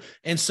 you know,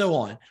 and so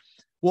on.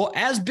 Well,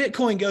 as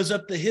Bitcoin goes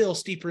up the hill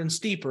steeper and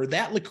steeper,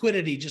 that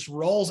liquidity just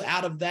rolls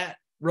out of that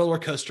roller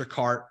coaster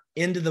cart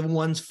into the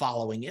ones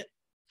following it,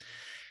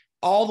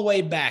 all the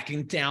way back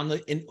and down.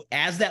 And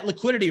as that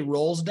liquidity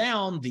rolls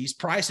down, these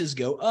prices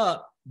go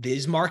up,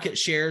 these market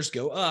shares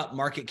go up,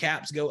 market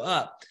caps go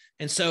up.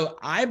 And so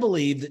I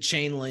believe that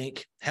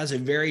Chainlink has a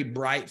very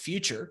bright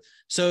future.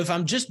 So if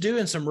I'm just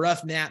doing some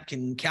rough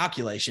napkin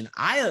calculation,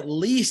 I at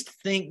least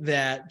think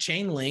that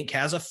Chainlink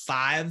has a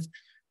 5,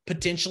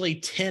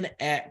 potentially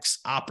 10x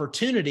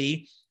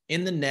opportunity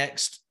in the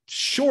next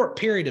short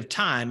period of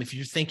time. If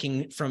you're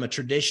thinking from a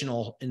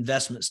traditional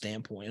investment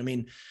standpoint, I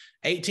mean,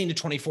 18 to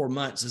 24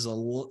 months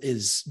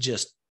is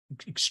just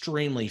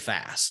extremely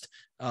fast.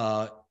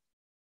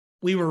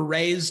 We were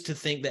raised to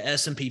think the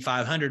S&P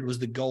 500 was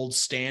the gold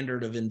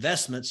standard of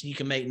investments. You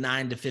can make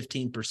 9 to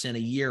 15% a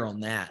year on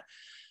that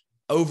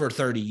over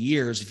 30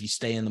 years if you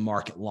stay in the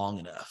market long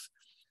enough.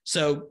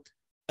 So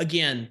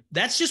again,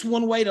 that's just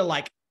one way to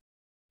like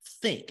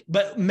think,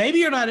 but maybe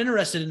you're not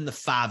interested in the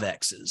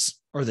 5Xs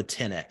or the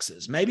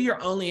 10Xs. Maybe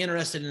you're only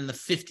interested in the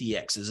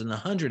 50Xs and the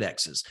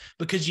 100Xs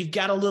because you've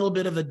got a little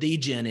bit of a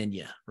degen in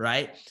you,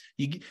 right?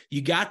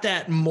 You got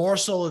that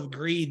morsel of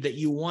greed that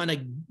you want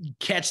to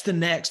catch the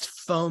next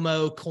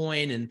FOMO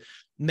coin and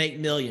make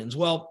millions.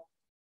 Well,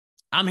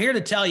 I'm here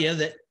to tell you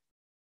that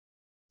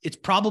it's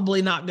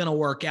probably not going to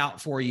work out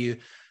for you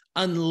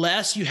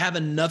unless you have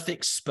enough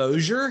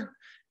exposure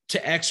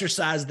to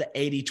exercise the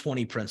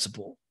 80-20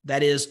 principle.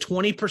 That is,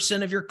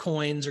 20% of your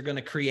coins are going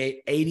to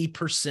create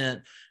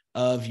 80%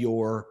 of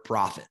your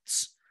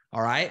profits.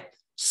 All right.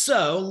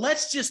 So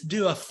let's just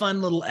do a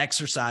fun little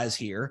exercise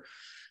here.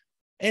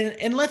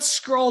 And let's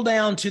scroll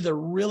down to the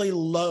really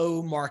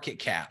low market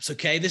caps.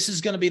 Okay. This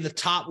is going to be the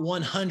top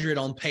 100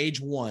 on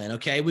page 1.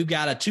 Okay. We've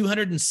got a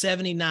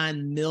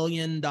 $279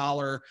 million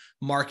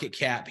market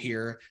cap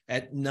here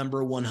at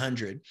number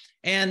 100.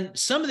 And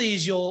some of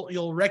these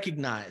you'll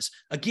recognize.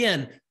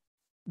 Again,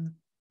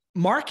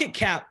 market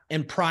cap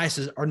and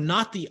prices are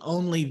not the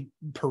only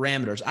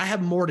parameters. I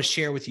have more to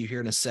share with you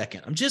here in a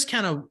second. I'm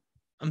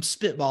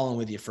spitballing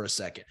with you for a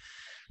second.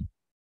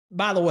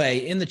 By the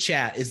way, in the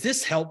chat, is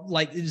this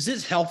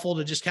helpful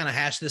to just kind of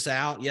hash this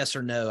out? Yes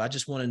or no? I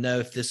just want to know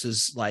if this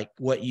is like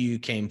what you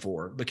came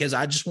for, because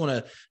I just want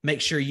to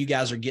make sure you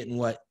guys are getting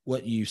what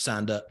you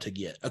signed up to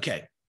get.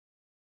 Okay.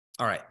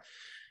 All right.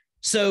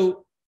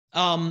 So,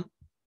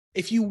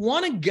 if you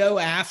want to go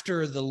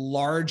after the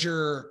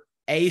larger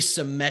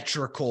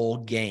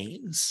asymmetrical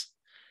gains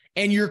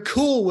and you're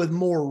cool with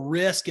more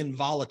risk and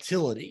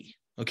volatility,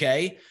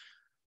 okay,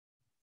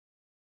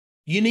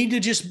 you need to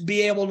just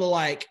be able to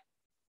like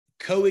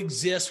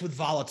coexist with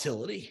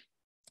volatility.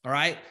 All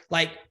right.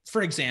 Like,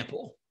 for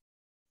example,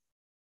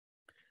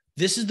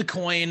 this is the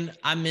coin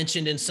I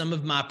mentioned in some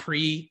of my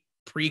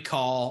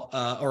pre-call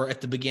or at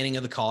the beginning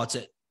of the call. It's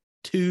at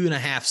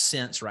 2.5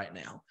 cents right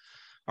now.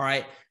 All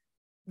right.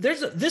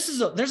 There's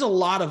a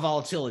lot of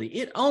volatility.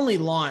 It only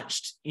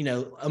launched,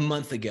 a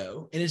month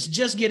ago, and it's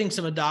just getting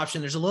some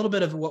adoption. There's a little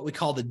bit of what we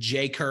call the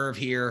J curve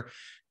here.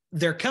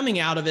 They're coming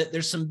out of it.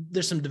 There's some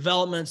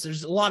developments.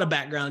 There's a lot of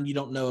background you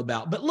don't know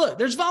about, but look,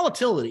 there's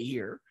volatility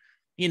here.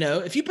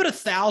 If you put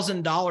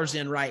 $1,000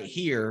 in right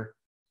here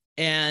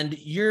and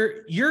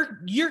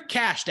you're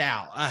cashed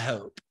out, I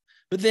hope,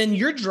 but then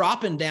you're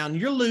dropping down,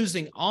 you're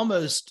losing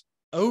almost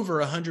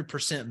over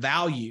 100%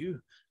 value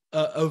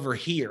over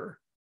here.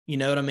 You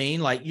know what I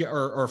mean? Like,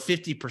 or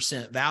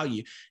 50%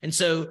 value. And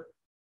so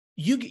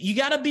you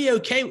got to be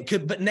okay.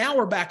 But now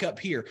we're back up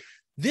here.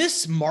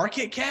 This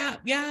market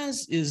cap,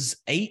 guys, is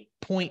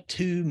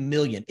 8.2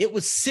 million. It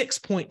was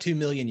 6.2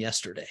 million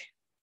yesterday.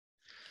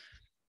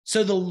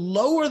 So the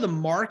lower the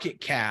market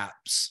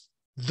caps,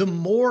 the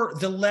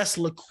less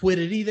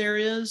liquidity there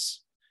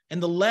is.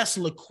 and the less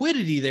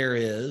liquidity there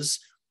is,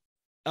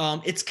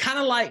 it's kind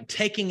of like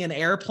taking an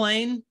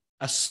airplane,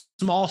 a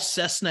small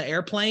Cessna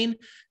airplane,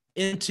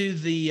 into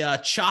the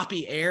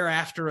choppy air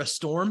after a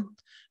storm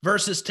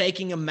versus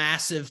taking a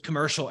massive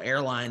commercial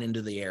airline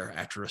into the air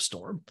after a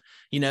storm.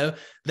 The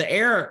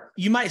air,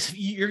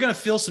 you're going to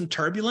feel some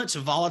turbulence,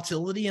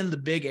 volatility in the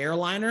big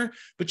airliner,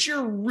 but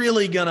you're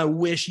really going to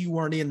wish you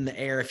weren't in the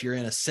air if you're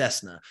in a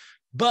Cessna.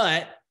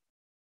 But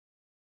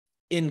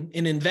in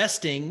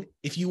investing,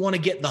 if you want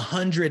to get the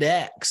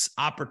 100x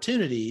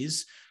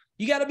opportunities,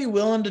 you got to be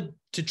willing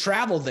to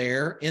travel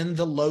there in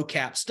the low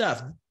cap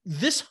stuff.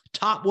 This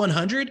top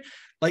 100,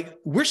 like,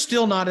 we're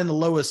still not in the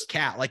lowest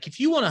cap. Like, if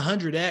you want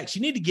 100x,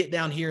 you need to get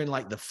down here in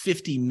like the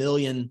 50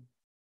 million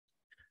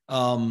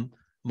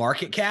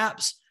market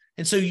caps.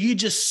 And so you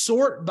just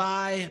sort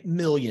by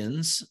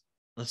millions.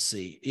 Let's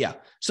see. Yeah.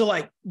 So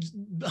like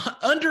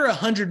under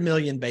 100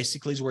 million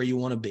basically is where you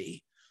want to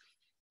be.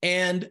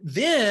 And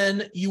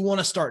then you want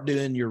to start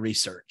doing your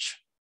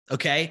research.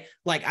 Okay.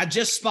 Like, I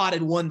just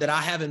spotted one that I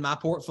have in my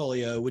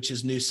portfolio, which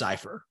is New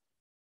Cipher.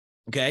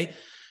 Okay.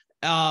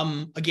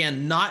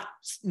 Again, not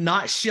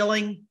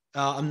shilling.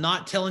 I'm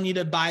not telling you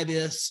to buy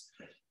this.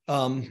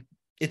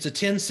 It's a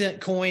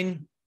 10-cent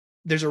coin.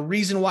 There's a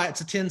reason why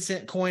it's a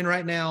 10-cent coin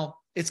right now.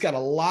 It's got a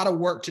lot of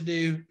work to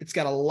do. It's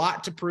got a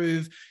lot to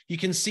prove. You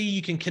can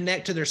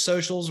connect to their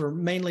socials or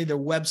mainly their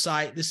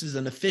website. This is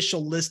an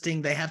official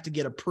listing. They have to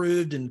get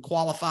approved and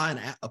qualify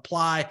and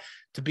apply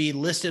to be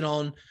listed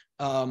on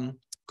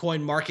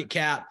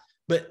CoinMarketCap.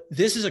 But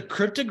this is a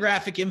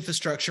cryptographic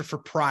infrastructure for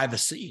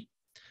privacy.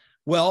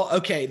 Well,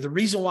 okay. The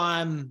reason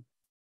why I'm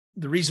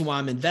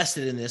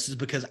invested in this is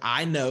because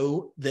I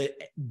know the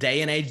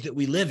day and age that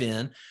we live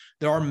in,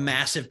 there are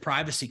massive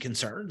privacy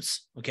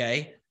concerns.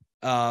 Okay.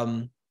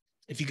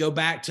 If you go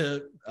back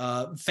to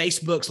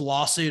Facebook's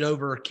lawsuit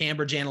over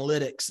Cambridge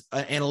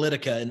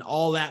Analytica and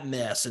all that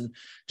mess and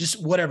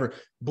just whatever,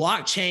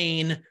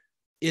 blockchain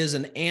is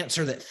an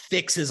answer that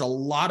fixes a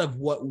lot of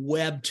what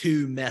Web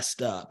 2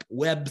 messed up.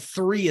 Web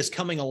 3 is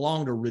coming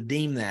along to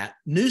redeem that.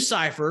 New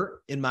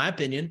Cipher, in my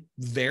opinion,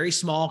 very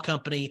small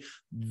company,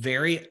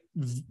 very,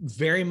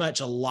 very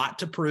much a lot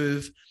to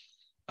prove.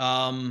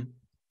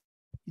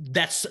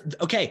 That's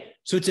okay.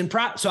 So it's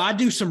so I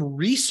do some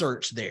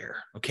research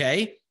there.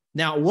 Okay.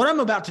 Now, what I'm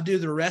about to do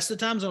the rest of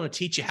the time is I'm going to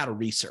teach you how to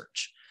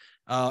research,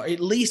 at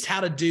least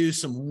how to do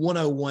some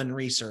 101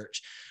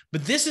 research.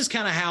 But this is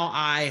kind of how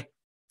I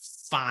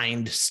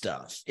find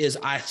stuff. Is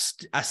I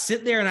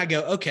sit there and I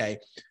go, okay,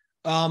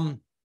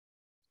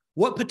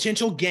 what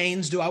potential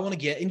gains do I want to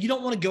get? And you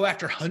don't want to go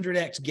after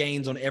 100x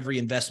gains on every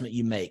investment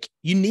you make.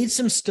 You need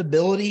some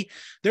stability.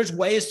 There's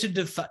ways to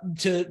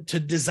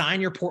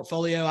design your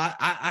portfolio.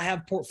 I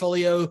have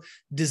portfolio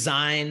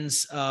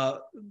designs,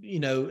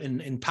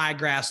 in pie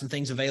graphs and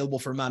things available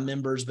for my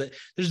members, but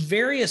there's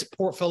various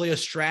portfolio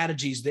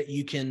strategies that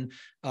you can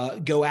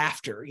go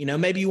after.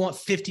 Maybe you want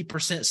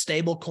 50%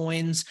 stable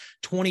coins,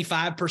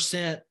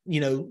 25%,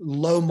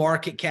 low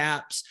market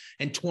caps,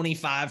 and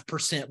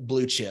 25%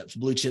 blue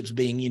chips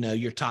being,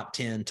 your top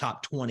 10,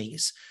 top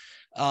 20s.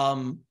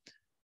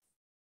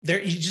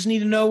 You just need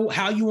to know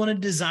how you want to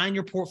design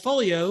your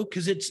portfolio,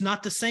 because it's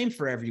not the same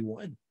for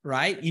everyone,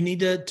 right? You need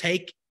to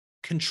take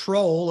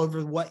control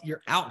over what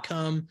your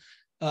outcome,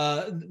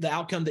 the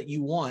outcome that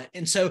you want.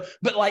 And so,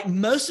 but like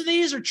most of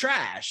these are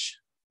trash.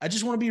 I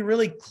just want to be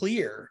really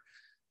clear.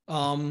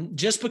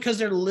 Just because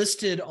they're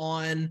listed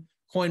on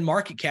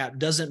CoinMarketCap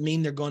doesn't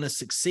mean they're going to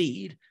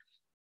succeed.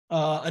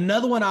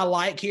 Another one I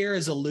like here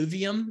is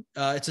Illuvium.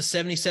 It's a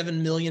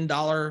 $77 million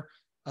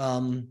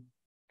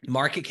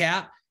market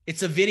cap.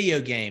 It's a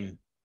video game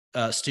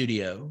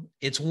studio.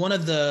 It's one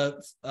of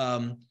the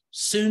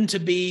soon to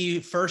be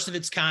first of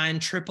its kind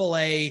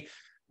AAA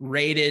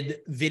rated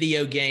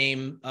video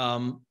game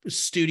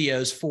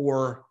studios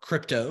for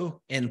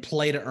crypto and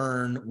play to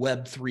earn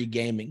Web3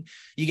 gaming.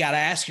 You got to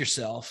ask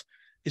yourself,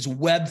 is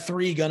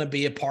Web3 going to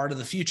be a part of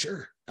the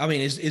future? I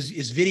mean,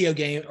 is video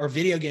games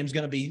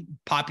going to be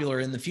popular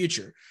in the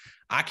future?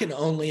 I can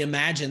only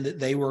imagine that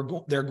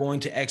they're going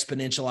to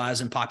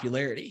exponentialize in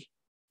popularity.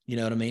 You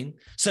know what I mean?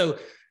 So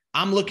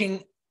I'm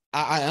looking,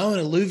 I own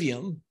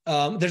Illuvium.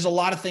 There's a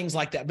lot of things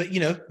like that, but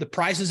the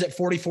price is at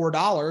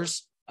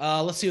 $44.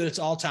 Let's see what its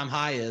all-time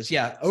high is.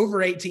 Yeah, over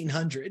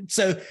 1,800.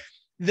 So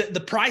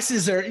the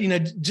prices are,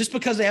 just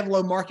because they have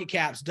low market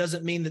caps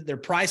doesn't mean that their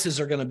prices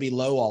are going to be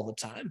low all the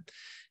time.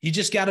 You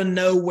just got to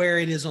know where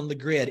it is on the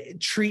grid.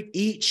 Treat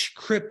each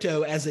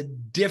crypto as a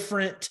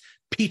different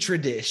petri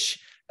dish,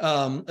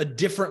 a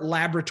different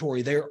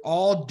laboratory. They're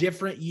all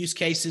different use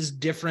cases,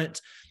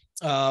 different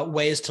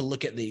ways to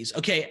look at these.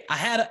 Okay,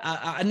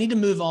 I need to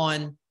move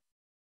on.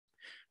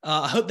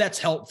 I hope that's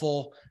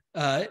helpful.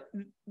 I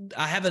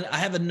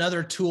have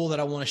another tool that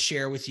I want to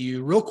share with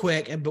you real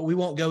quick, but we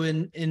won't go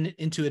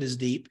into it as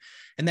deep.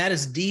 And that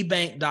is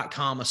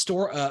dbank.com.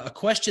 A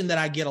question that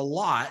I get a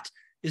lot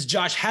is,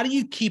 Josh, how do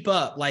you keep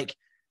up? Like,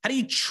 how do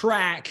you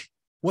track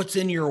what's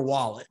in your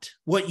wallet,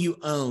 what you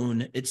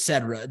own, et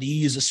cetera? Do you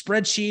use a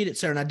spreadsheet, et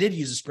cetera? And I did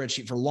use a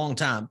spreadsheet for a long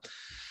time.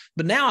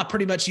 But now I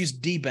pretty much use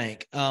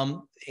DBank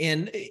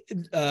and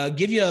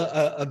give you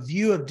a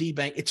view of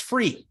DBank. It's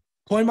free.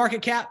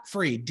 CoinMarketCap,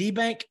 free.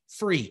 DBank,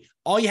 free.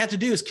 All you have to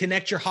do is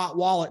connect your hot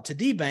wallet to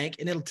DBank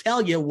and it'll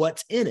tell you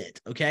what's in it,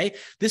 okay?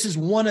 This is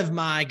one of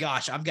my,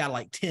 I've got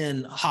like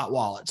 10 hot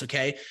wallets,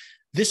 okay?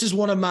 This is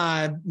one of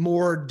my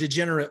more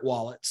degenerate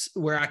wallets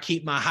where I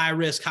keep my high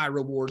risk, high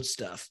reward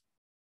stuff.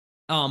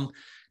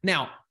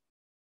 Now,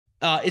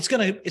 it's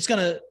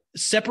gonna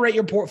separate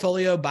your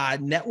portfolio by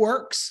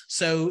networks.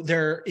 So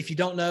if you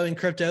don't know, in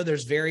crypto,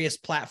 there's various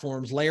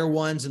platforms, layer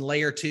ones and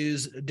layer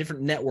twos,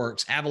 different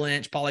networks,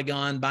 Avalanche,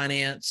 Polygon,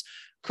 Binance,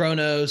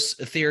 Kronos,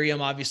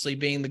 Ethereum, obviously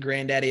being the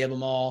granddaddy of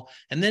them all.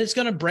 And then it's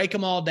going to break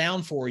them all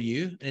down for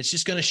you. And it's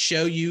just going to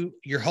show you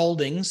your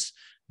holdings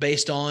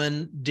based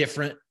on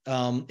different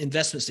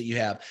investments that you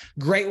have.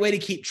 Great way to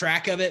keep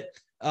track of it.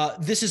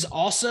 This is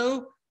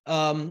also,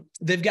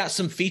 they've got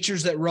some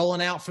features that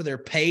rolling out for their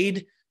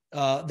paid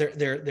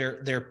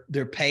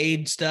their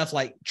paid stuff,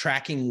 like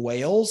tracking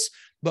whales.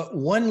 But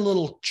one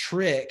little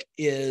trick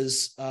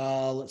is,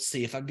 let's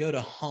see, if I go to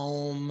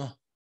home,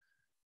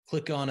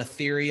 click on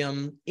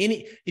Ethereum,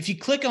 if you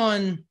click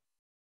on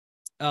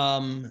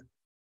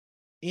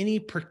any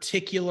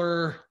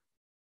particular,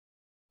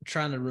 I'm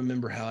trying to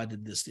remember how I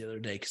did this the other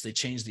day because they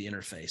changed the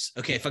interface.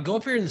 Okay, if I go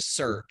up here in the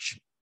search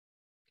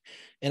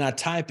and I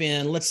type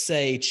in, let's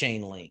say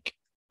Chainlink,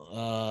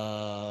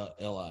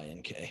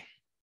 LINK.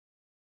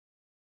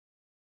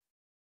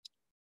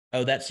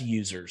 Oh, that's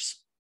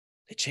users.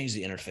 They changed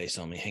the interface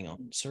on me. Hang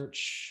on.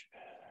 Search.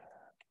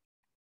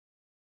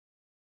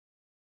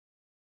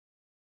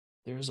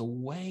 There's a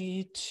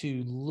way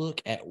to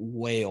look at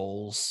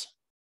whales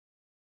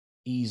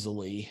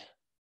easily.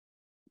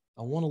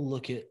 I want to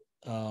look at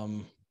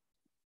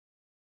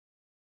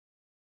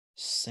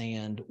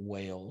sand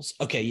whales.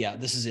 Okay, yeah,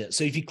 this is it.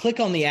 So if you click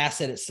on the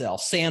asset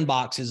itself,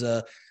 Sandbox is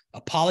a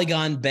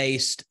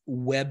Polygon-based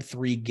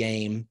Web3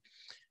 game,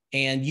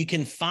 and you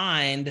can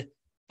find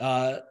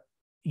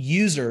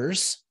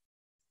users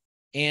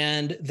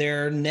and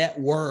their net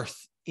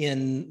worth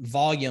in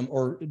volume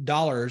or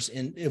dollars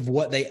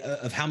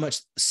of how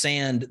much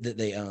sand that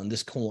they own,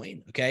 this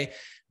coin. Okay.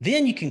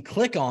 Then you can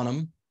click on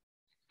them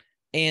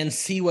and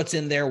see what's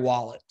in their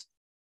wallet.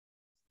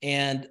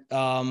 And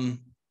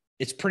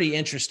it's pretty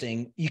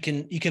interesting. You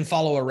can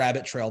follow a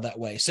rabbit trail that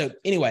way. So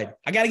anyway,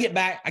 I got to get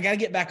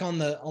back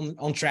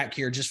on track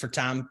here just for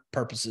time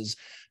purposes.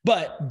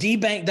 But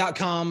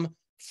dbank.com,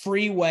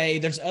 free way.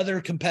 There's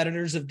other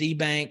competitors of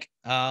DBank,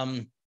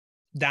 dime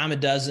a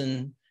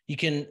dozen. You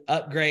can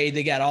upgrade.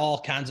 They got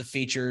all kinds of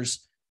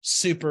features.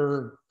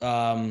 Super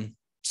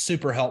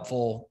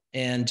helpful.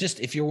 And just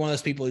if you're one of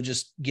those people who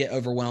just get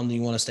overwhelmed and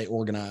you want to stay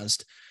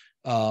organized,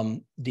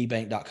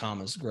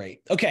 dbank.com is great.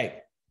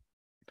 Okay.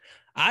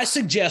 I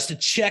suggest a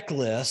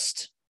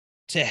checklist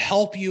to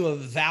help you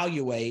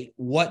evaluate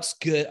what's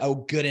a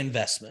good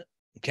investment.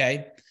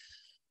 Okay.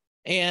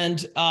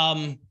 And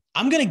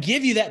I'm going to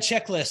give you that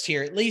checklist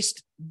here, at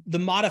least the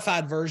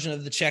modified version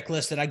of the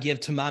checklist that I give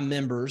to my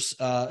members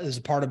as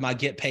a part of my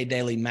Get Paid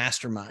Daily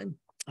Mastermind.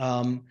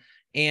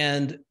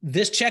 And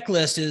this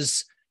checklist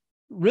is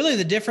really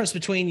the difference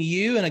between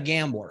you and a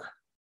gambler.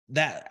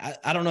 That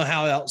I don't know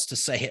how else to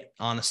say it,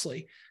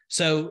 honestly.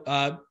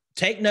 So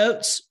take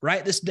notes,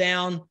 write this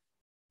down,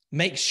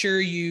 make sure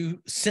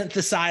you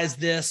synthesize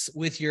this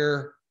with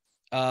your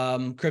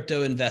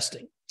crypto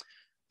investing.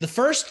 The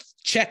first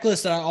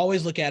checklist that I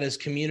always look at is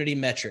community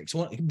metrics,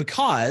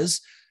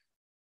 because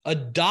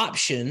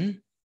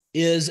adoption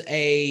is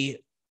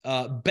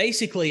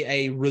basically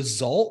a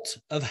result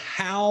of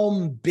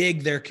how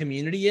big their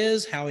community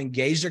is, how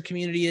engaged their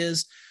community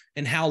is,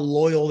 and how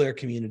loyal their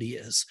community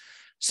is.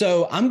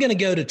 So I'm going to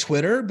go to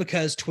Twitter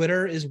because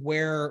Twitter is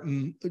where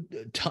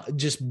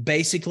just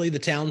basically the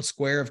town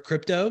square of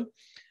crypto.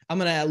 I'm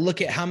going to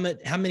look at how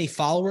many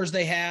followers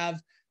they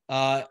have.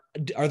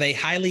 Are they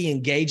highly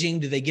engaging?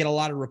 Do they get a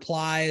lot of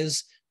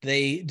replies?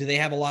 Do they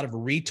have a lot of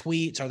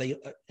retweets?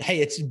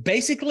 It's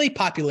basically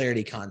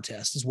popularity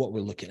contest is what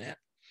we're looking at.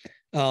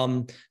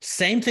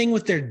 Same thing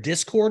with their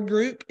Discord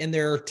group and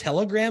their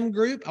Telegram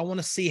group. I want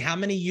to see how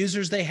many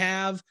users they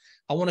have.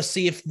 I want to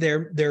see if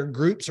their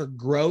groups are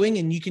growing,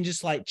 and you can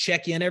just like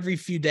check in every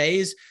few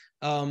days.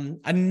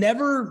 I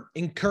never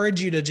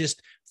encourage you to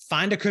just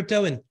find a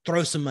crypto and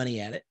throw some money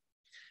at it.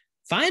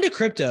 Find a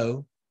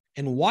crypto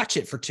and watch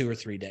it for 2 or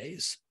 3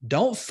 days.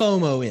 Don't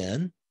FOMO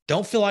in.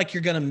 Don't feel like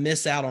you're going to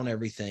miss out on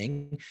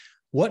everything.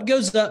 What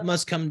goes up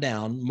must come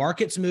down.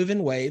 Markets move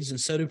in waves, and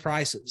so do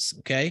prices.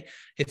 Okay.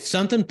 If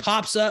something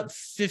pops up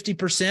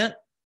 50%,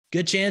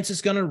 good chance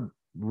it's going to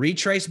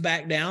retrace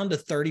back down to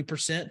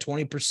 30%,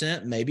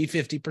 20%, maybe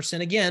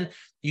 50% again.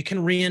 You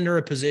can re-enter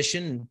a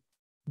position and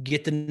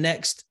get the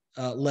next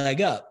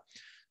leg up.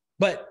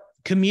 But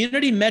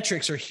community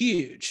metrics are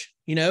huge.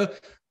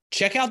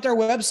 Check out their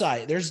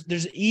website.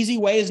 There's easy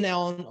ways now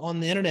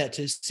on the internet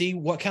to see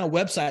what kind of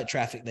website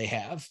traffic they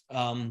have.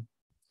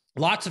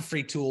 Lots of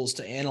free tools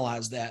to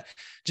analyze that.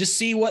 Just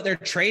see what their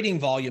trading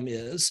volume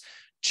is.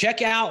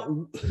 check out,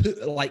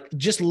 like,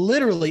 just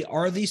literally,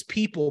 are these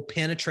people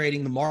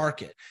penetrating the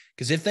market?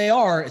 Because if they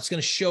are, it's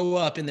going to show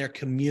up in their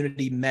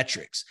community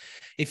metrics.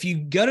 If you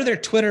go to their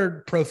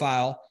Twitter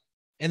profile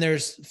and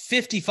there's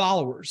 50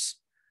 followers,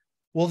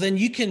 well, then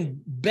you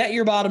can bet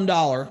your bottom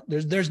dollar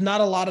there's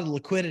not a lot of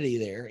liquidity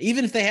there.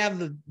 Even if they have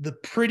the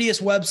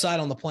prettiest website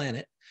on the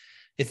planet,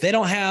 if they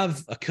don't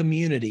have a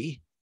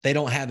community, they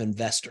don't have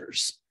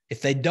investors.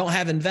 If they don't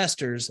have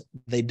investors,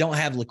 they don't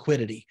have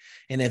liquidity.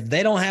 And if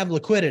they don't have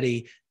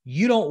liquidity,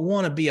 you don't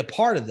want to be a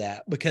part of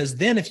that, because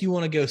then if you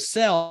want to go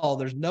sell,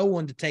 there's no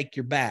one to take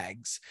your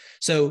bags.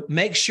 So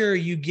make sure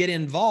you get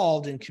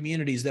involved in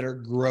communities that are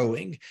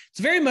growing. It's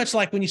very much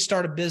like when you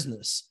start a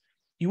business.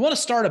 You want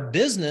to start a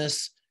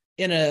business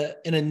in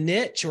a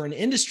niche or an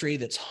industry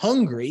that's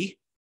hungry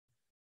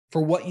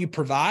for what you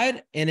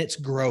provide and it's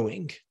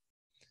growing.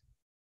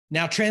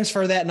 Now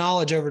transfer that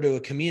knowledge over to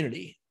a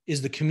community.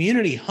 Is the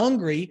community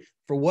hungry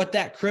for what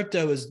that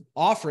crypto is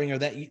offering, or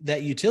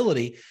that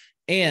utility?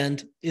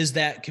 And is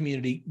that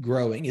community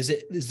growing?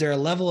 Is there a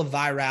level of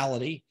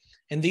virality?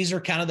 And these are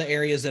kind of the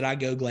areas that I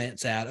go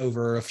glance at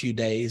over a few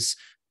days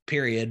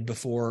period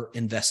before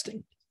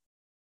investing.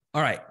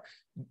 All right,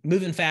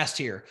 moving fast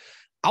here.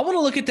 I want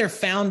to look at their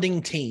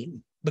founding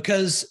team,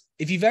 because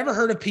if you've ever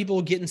heard of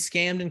people getting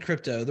scammed in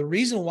crypto, the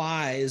reason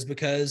why is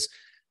because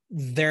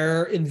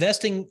they're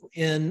investing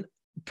in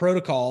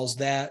protocols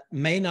that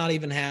may not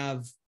even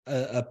have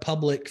a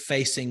public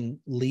facing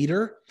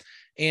leader,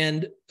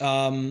 and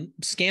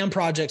scam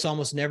projects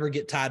almost never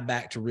get tied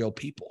back to real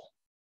people.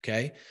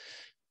 Okay.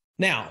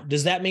 Now,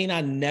 does that mean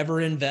I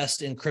never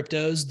invest in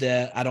cryptos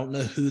that I don't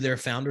know who their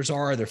founders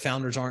are, or their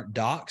founders aren't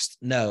doxed?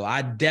 No,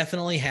 I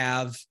definitely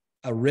have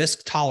a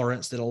risk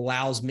tolerance that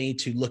allows me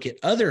to look at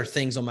other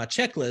things on my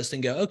checklist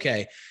and go,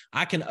 okay,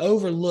 I can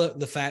overlook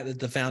the fact that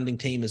the founding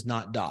team is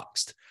not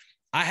doxed.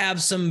 I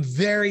have some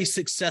very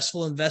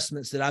successful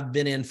investments that I've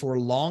been in for a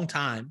long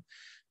time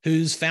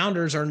whose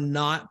founders are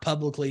not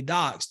publicly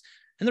doxed.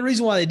 And the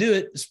reason why they do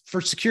it is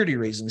for security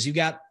reasons. You've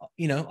got,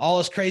 all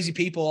those crazy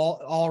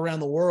people all around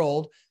the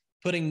world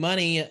putting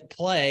money at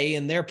play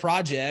in their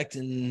project.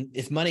 And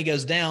if money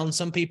goes down,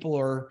 some people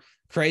are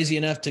crazy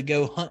enough to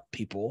go hunt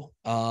people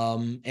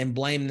and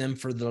blame them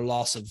for their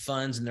loss of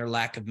funds and their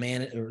lack of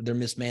or their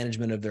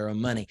mismanagement of their own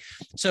money.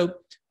 So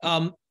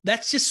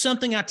that's just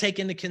something I take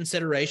into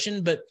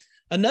consideration. But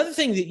another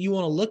thing that you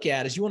want to look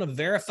at is you want to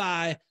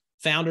verify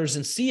founders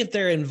and see if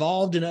they're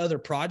involved in other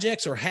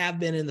projects or have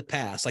been in the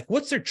past. Like,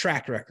 what's their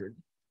track record?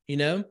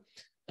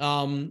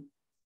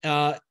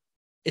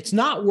 It's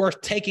not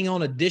worth taking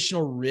on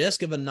additional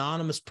risk of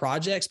anonymous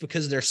projects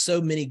because there's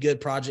so many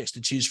good projects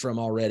to choose from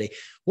already.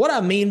 What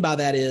I mean by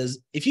that is,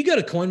 if you go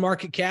to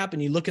CoinMarketCap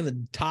and you look in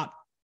the top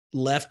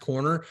left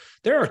corner,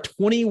 there are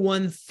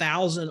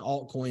 21,000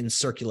 altcoins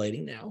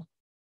circulating now.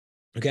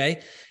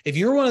 Okay. If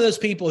you're one of those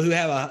people who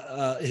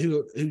have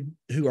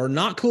who are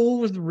not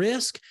cool with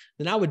risk,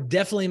 then I would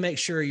definitely make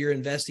sure you're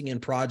investing in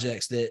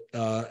projects that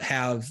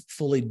have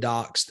fully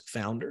doxed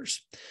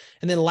founders.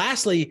 And then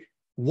lastly,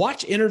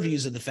 watch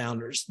interviews of the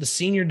founders, the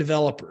senior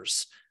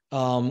developers.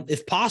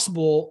 If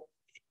possible,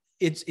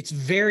 it's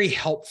very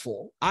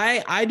helpful.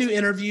 I do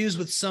interviews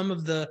with some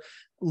of the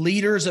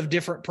leaders of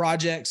different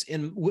projects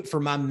for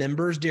my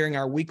members during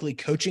our weekly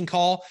coaching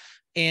call.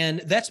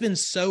 And that's been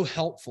so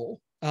helpful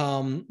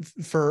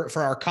for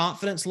our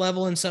confidence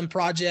level in some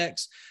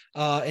projects,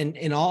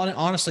 and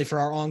honestly, for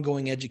our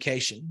ongoing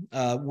education.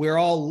 We're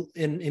all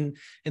in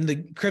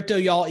the crypto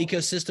y'all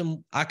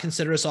ecosystem. I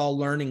consider us all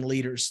learning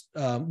leaders.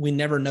 We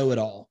never know it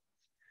all.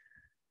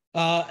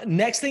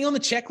 Next thing on the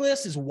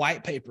checklist is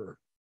white paper.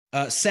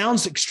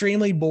 Sounds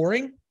extremely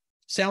boring,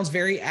 sounds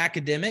very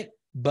academic,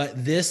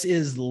 but this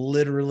is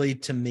literally,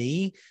 to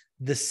me,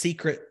 the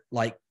secret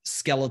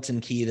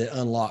skeleton key that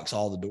unlocks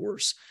all the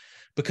doors.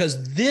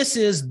 Because this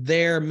is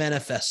their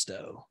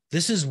manifesto.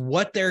 This is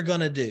what they're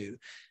going to do.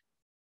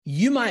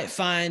 You might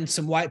find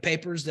some white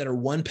papers that are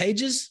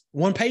one-pagers.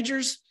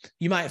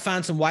 You might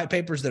find some white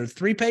papers that are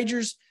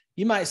 3-pagers.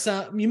 You might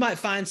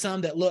find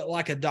some that look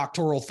like a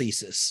doctoral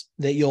thesis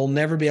that you'll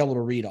never be able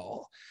to read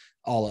all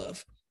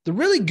of. The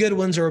really good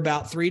ones are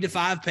about 3 to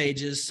 5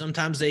 pages.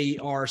 Sometimes they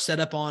are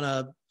set up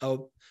on a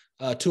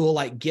tool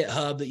like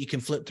GitHub that you can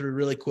flip through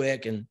really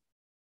quick.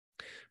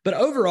 But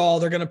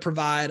overall, they're going to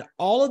provide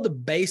all of the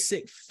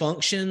basic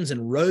functions and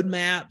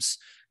roadmaps.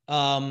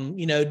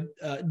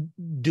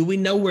 Do we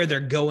know where they're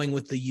going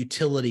with the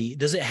utility?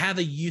 Does it have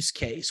a use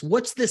case?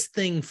 What's this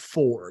thing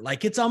for?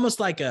 It's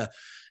almost like a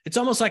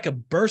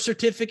birth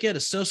certificate, a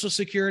social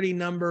security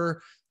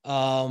number,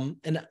 in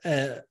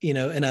an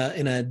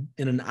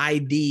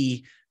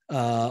ID,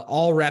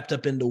 all wrapped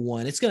up into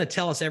one. It's going to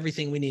tell us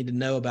everything we need to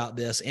know about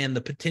this and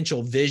the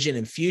potential vision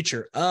and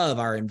future of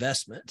our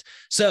investment.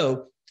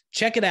 So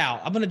check it out.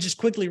 I'm going to just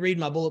quickly read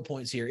my bullet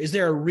points here. Is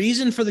there a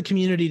reason for the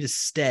community to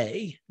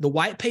stay? The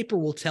white paper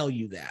will tell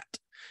you that.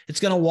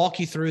 It's going to walk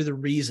you through the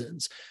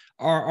reasons.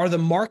 Are the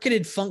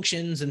marketed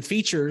functions and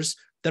features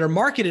that are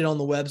marketed on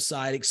the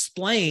website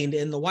explained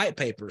in the white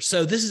paper.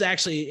 So this is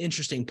actually an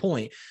interesting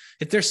point.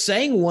 If they're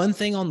saying one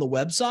thing on the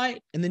website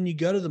and then you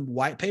go to the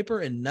white paper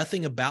and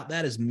nothing about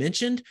that is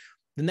mentioned,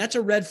 then that's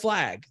a red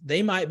flag.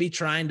 They might be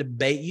trying to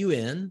bait you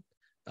in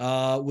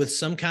with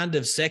some kind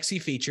of sexy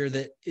feature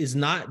that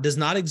does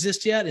not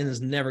exist yet and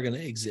is never going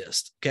to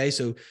exist. Okay.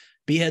 So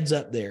be heads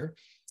up there.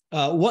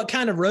 What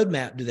kind of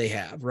roadmap do they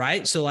have,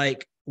 right? So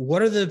like,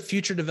 what are the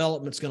future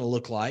developments going to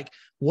look like?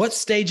 What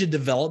stage of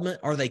development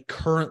are they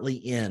currently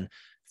in?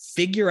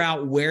 Figure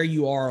out where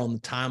you are on the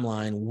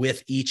timeline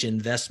with each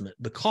investment,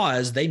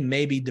 because they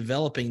may be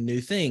developing new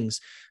things.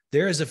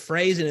 There is a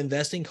phrase in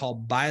investing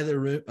called buy the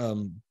rumor,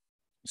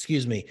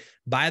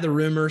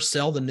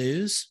 sell the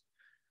news.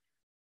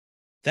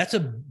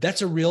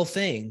 That's a real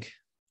thing.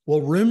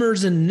 Well,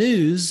 rumors and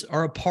news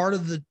are a part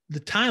of the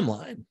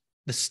timeline,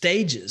 the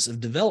stages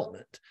of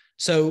development.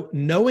 So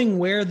knowing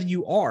where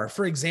you are,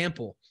 for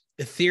example,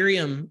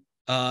 Ethereum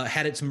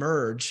had its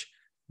merge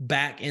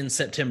back in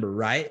September,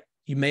 right?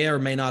 You may or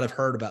may not have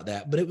heard about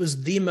that, but it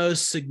was the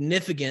most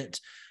significant,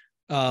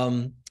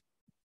 I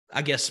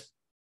guess,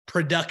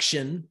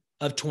 production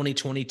of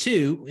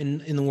 2022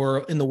 in the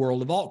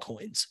world of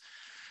altcoins.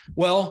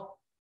 Well,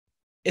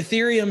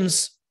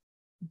 Ethereum's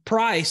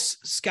price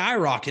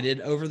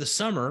skyrocketed over the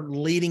summer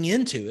leading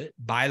into it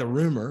by the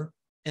rumor,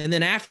 and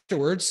then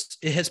afterwards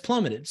it has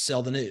plummeted.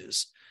 Sell the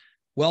news.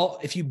 Well,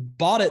 if you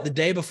bought it the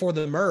day before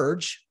the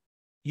merge,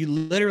 you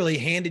literally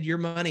handed your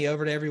money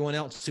over to everyone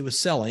else who was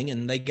selling,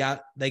 and they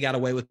got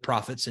away with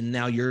profits, and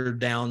now you're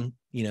down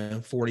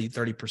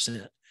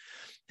 40-30%.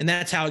 And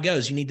that's how it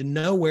goes. You need to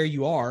know where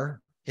you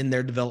are in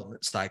their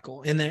development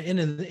cycle, in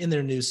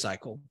their news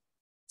cycle.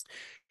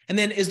 And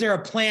then, is there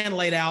a plan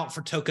laid out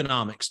for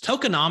tokenomics?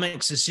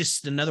 Tokenomics is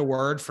just another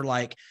word for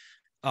like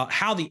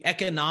how the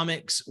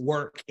economics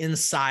work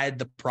inside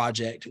the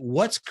project.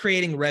 What's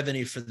creating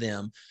revenue for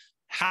them?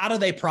 How do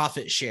they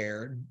profit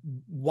share?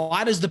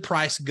 Why does the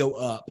price go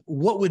up?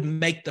 What would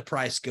make the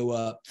price go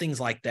up?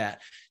 Things like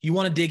that. You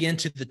want to dig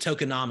into the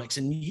tokenomics,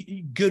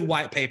 and good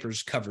white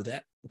papers cover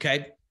that.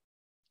 Okay.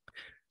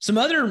 Some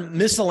other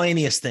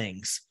miscellaneous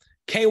things.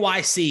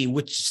 KYC,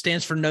 which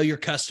stands for Know Your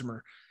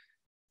Customer.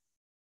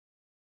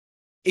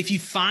 If you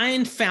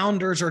find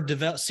founders or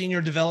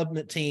senior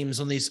development teams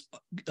on these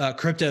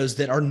cryptos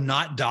that are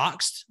not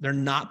doxed, they're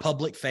not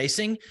public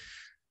facing,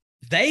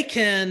 they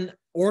can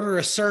order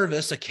a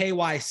service, a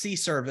KYC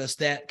service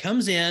that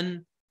comes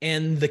in,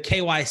 and the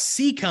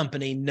KYC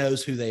company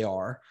knows who they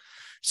are.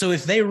 So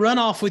if they run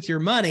off with your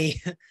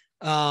money,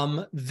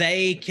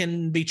 they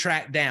can be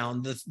tracked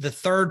down. They're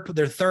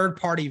third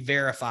party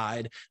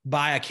verified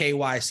by a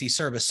KYC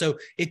service. So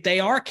if they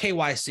are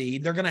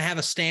KYC, they're going to have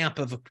a stamp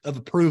of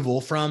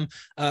approval from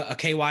a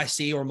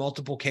KYC or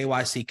multiple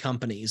KYC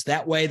companies.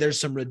 That way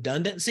there's some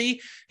redundancy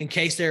in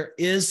case there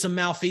is some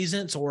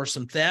malfeasance or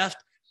some theft,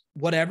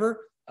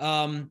 whatever.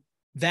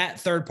 That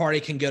third party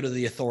can go to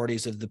the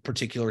authorities of the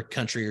particular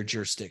country or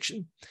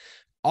jurisdiction.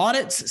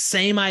 Audits,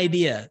 same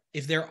idea.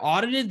 If they're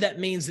audited, that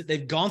means that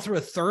they've gone through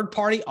a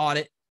third-party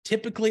audit,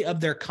 typically of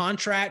their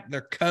contract,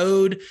 their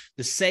code,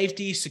 the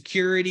safety,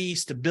 security,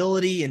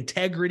 stability,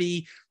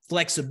 integrity,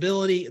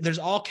 flexibility. There's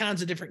all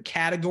kinds of different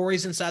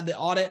categories inside the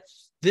audit.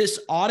 This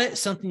audit is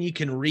something you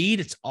can read.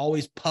 It's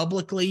always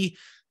publicly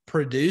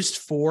produced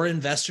for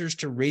investors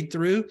to read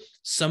through.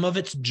 Some of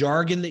it's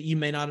jargon that you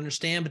may not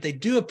understand, but they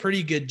do a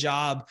pretty good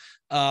job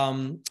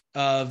where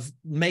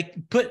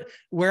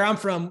I'm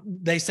from.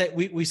 They say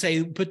we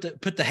say put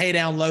the hay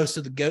down low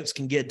so the goats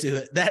can get to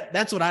it.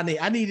 That's what I need.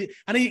 I need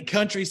it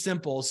country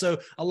simple. So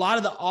a lot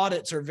of the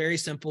audits are very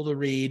simple to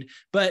read,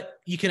 but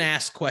you can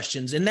ask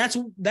questions, and that's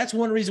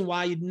one reason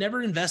why you'd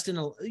never invest in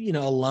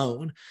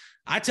alone.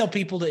 I tell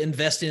people to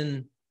invest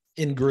in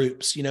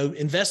groups,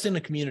 invest in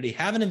a community,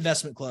 have an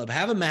investment club,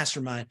 have a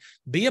mastermind,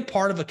 be a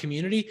part of a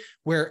community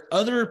where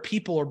other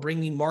people are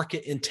bringing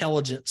market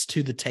intelligence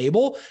to the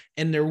table,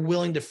 and they're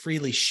willing to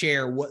freely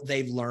share what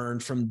they've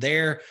learned from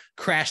their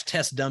crash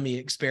test dummy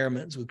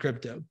experiments with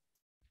crypto.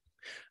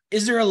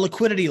 Is there a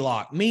liquidity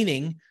lock?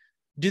 Meaning,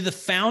 do the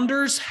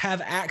founders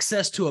have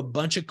access to a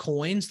bunch of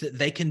coins that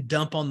they can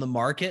dump on the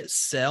market,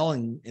 sell,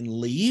 and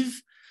leave?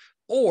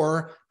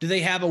 Or do they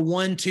have a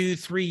 1, 2,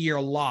 3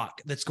 year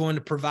lock that's going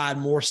to provide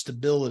more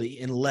stability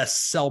and less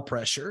sell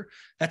pressure?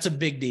 That's a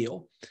big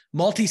deal.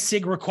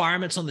 Multi-sig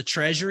requirements on the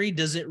treasury.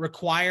 Does it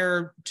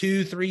require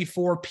 2, 3,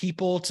 4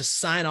 people to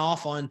sign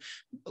off on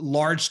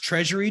large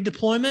treasury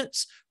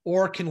deployments?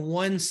 Or can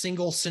one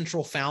single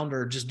central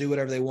founder just do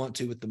whatever they want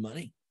to with the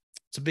money?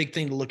 It's a big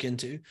thing to look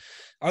into.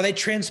 Are they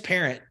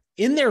transparent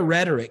in their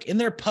rhetoric, in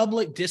their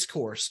public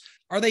discourse?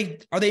 Are they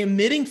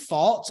admitting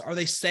faults? Are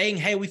they saying,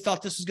 hey, we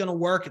thought this was going to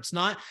work? It's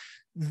not.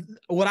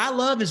 What I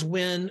love is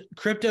when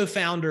crypto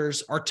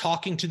founders are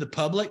talking to the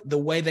public the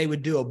way they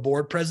would do a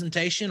board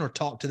presentation or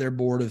talk to their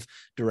board of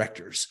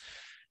directors.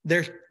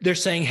 They're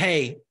saying,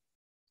 hey,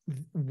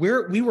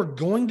 we were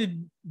going to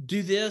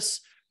do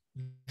this.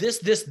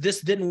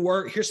 This didn't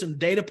work. Here's some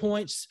data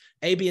points,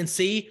 A, B, and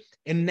C.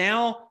 And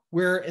now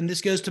and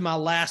this goes to my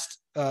last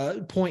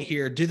point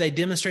here. Do they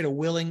demonstrate a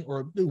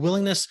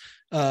willingness?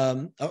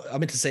 I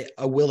meant to say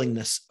a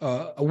willingness,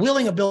 a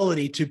willing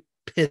ability to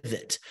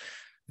pivot.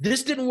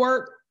 This didn't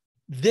work.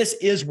 This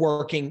is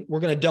working.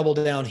 We're going to double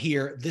down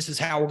here. This is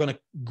how we're going to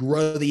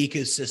grow the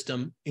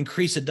ecosystem,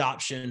 increase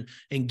adoption,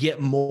 and get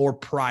more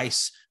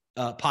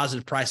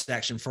positive price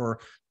action for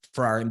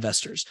our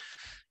investors.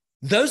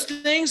 Those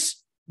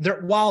things,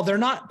 while they're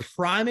not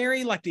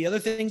primary like the other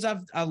things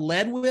I've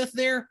led with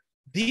there,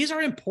 these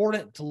are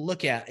important to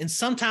look at. And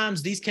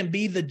sometimes these can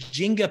be the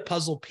Jenga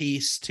puzzle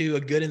piece to a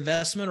good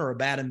investment or a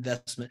bad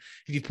investment.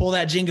 If you pull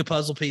that Jenga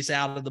puzzle piece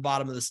out of the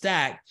bottom of the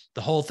stack,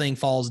 the whole thing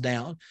falls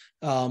down.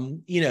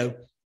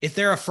 If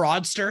they're a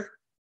fraudster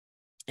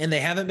and they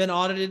haven't been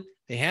audited,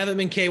 they haven't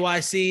been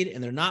KYC'd,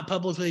 and they're not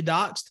publicly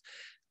doxed,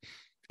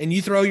 and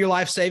you throw your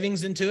life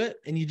savings into it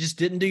and you just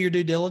didn't do your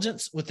due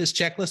diligence with this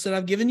checklist that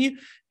I've given you,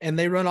 and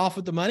they run off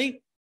with the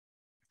money,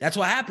 that's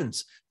what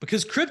happens.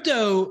 Because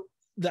crypto,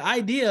 the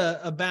idea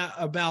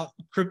about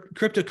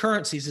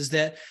cryptocurrencies is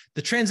that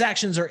the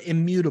transactions are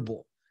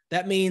immutable.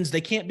 That means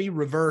they can't be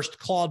reversed,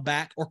 clawed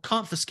back, or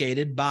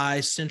confiscated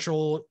by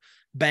central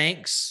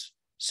banks,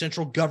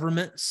 central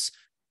governments,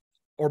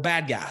 or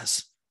bad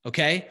guys.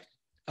 Okay.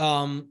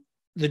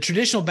 The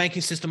traditional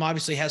banking system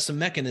obviously has some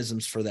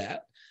mechanisms for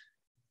that.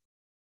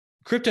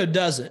 Crypto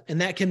doesn't,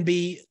 and that can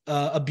be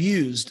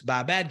abused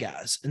by bad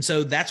guys. And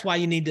so that's why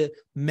you need to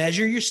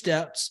measure your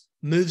steps,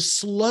 move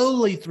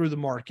slowly through the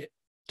market.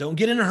 Don't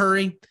get in a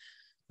hurry.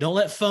 Don't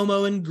let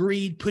FOMO and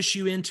greed push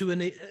you into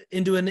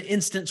an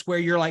instance where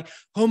you're like,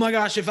 oh my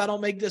gosh, if I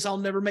don't make this, I'll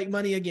never make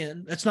money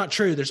again. That's not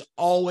true. There's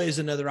always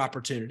another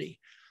opportunity.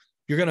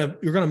 You're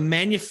gonna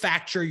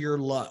manufacture your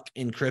luck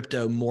in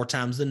crypto more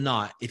times than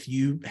not if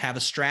you have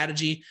a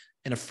strategy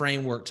and a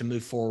framework to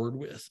move forward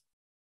with.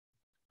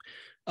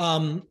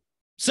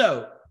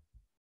 So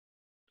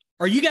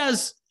are you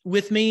guys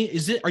with me?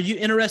 Are you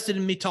interested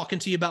in me talking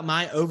to you about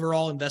my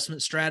overall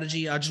investment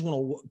strategy? I just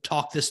want to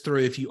talk this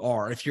through if you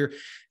are. If you're,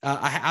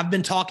 I've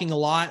been talking a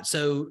lot,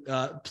 so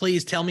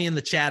please tell me in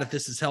the chat if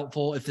this is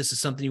helpful, if this is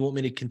something you want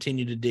me to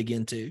continue to dig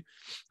into.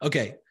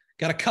 Okay,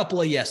 got a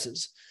couple of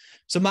yeses.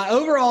 So my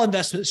overall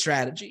investment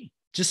strategy,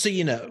 just so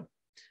you know,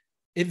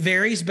 it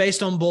varies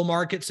based on bull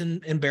markets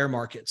and bear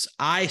markets.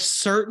 I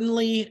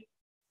certainly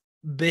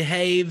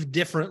behave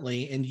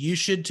differently, and you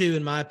should too,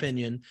 in my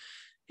opinion,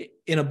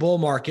 in a bull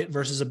market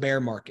versus a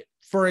bear market.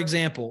 For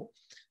example,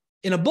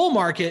 in a bull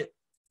market,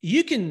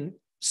 you can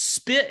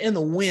spit in the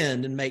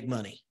wind and make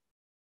money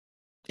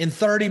in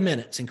 30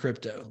 minutes in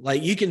crypto.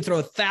 Like you can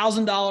throw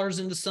 $1,000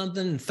 into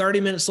something and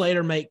 30 minutes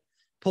later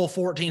pull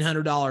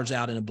 $1,400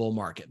 out in a bull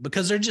market,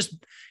 because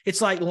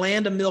it's like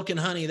land of milk and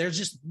honey. There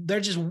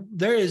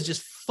is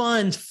just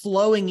funds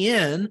flowing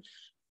in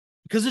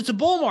because it's a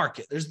bull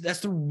market.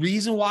 That's the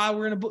reason why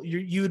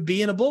you would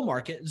be in a bull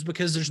market, is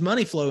because there's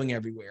money flowing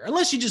everywhere,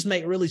 unless you just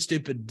make really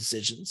stupid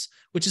decisions,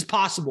 which is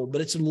possible, but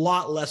it's a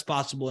lot less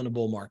possible in a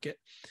bull market.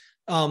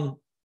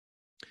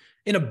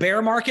 In a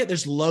bear market,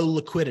 there's low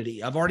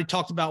liquidity. I've already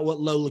talked about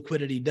what low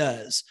liquidity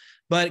does,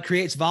 but it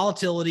creates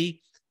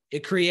volatility.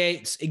 It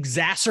creates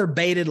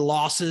exacerbated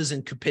losses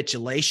and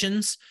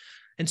capitulations.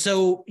 And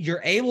so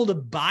you're able to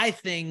buy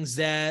things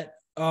that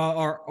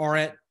are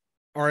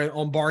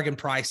on bargain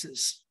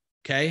prices.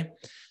 Okay.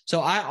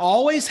 So I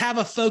always have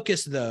a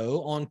focus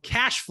though on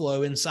cash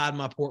flow inside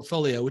my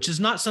portfolio, which is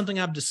not something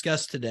I've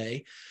discussed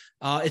today.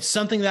 It's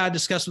something that I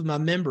discuss with my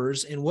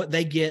members and what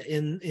they get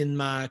in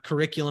my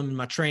curriculum and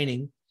my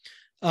training.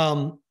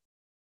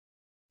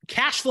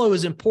 Cash flow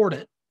is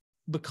important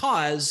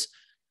because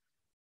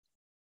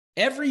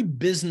every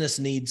business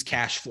needs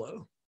cash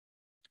flow.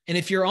 And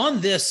if you're on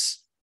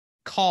this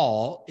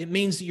call, it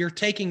means that you're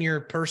taking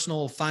your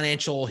personal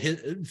financial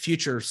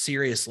future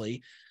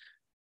seriously.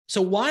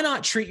 So why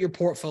not treat your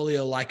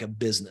portfolio like a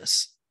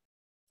business?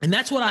 And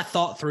that's what I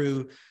thought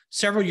through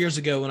several years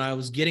ago when I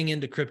was getting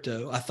into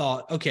crypto. I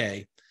thought,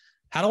 okay,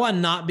 how do I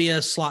not be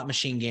a slot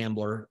machine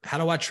gambler? How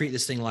do I treat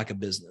this thing like a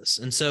business?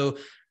 And so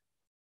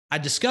I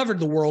discovered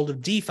the world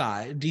of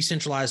DeFi,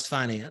 decentralized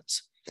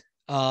finance,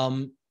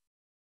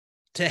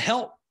 to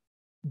help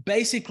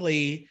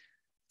basically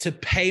to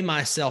pay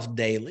myself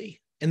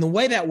daily. And the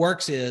way that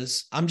works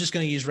is, I'm just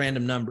going to use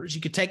random numbers.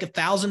 You could take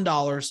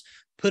 $1,000,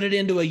 put it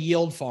into a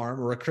yield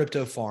farm or a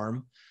crypto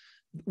farm,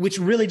 which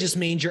really just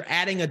means you're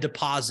adding a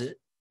deposit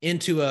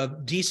into a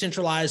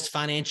decentralized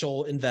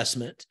financial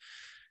investment.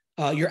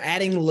 You're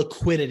adding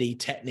liquidity,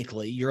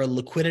 technically. You're a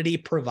liquidity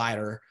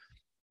provider.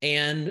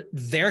 And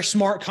their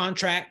smart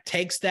contract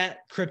takes that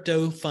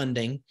crypto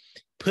funding,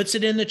 puts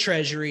it in the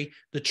treasury.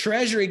 The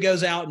treasury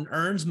goes out and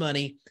earns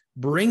money,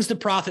 brings the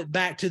profit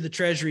back to the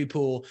treasury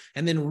pool,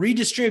 and then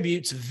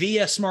redistributes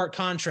via smart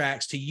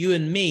contracts to you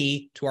and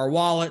me, to our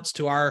wallets,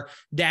 to our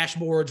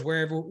dashboards,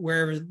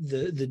 wherever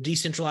the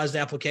decentralized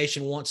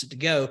application wants it to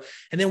go.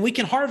 And then we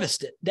can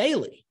harvest it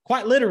daily,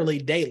 quite literally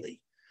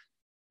daily.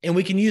 And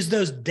we can use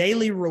those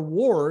daily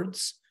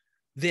rewards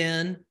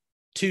then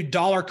to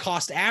dollar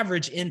cost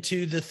average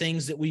into the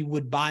things that we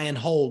would buy and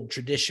hold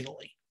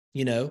traditionally.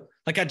 You know,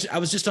 like I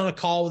was just on a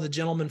call with a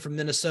gentleman from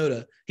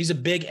Minnesota. He's a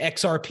big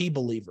XRP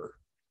believer.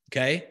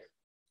 Okay,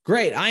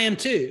 great. I am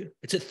too.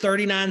 It's at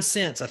 39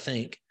 cents, I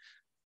think.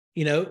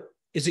 You know,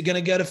 is it going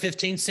to go to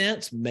 15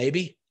 cents?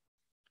 Maybe.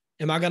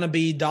 Am I going to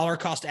be dollar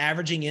cost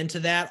averaging into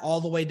that all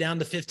the way down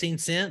to 15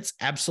 cents?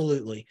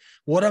 Absolutely.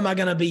 What am I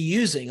going to be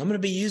using? I'm going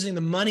to be using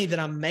the money that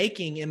I'm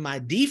making in my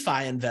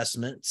DeFi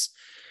investments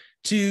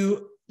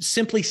to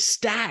simply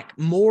stack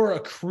more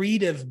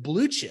accretive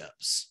blue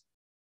chips.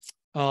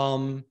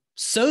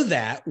 So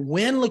that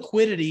when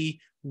liquidity,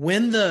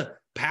 when the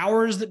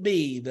powers that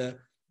be, the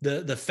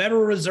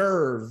Federal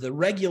Reserve, the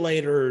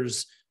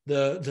regulators,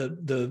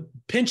 the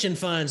pension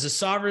funds, the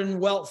sovereign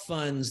wealth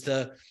funds,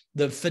 the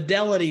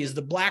Fidelities,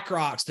 the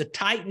BlackRocks, the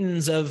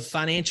titans of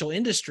financial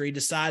industry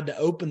decide to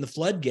open the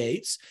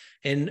floodgates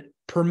and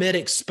permit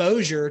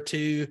exposure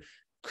to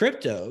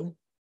crypto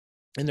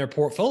in their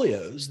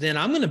portfolios, then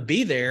I'm going to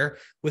be there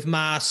with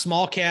my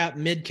small cap,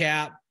 mid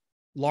cap,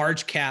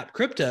 large cap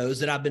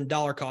cryptos that I've been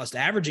dollar cost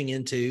averaging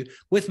into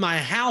with my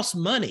house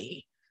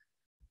money.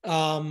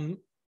 And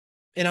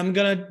I'm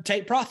going to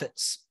take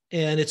profits,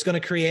 and it's going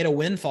to create a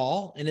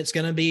windfall, and it's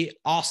going to be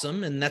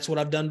awesome. And that's what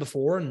I've done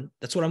before. And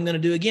that's what I'm going to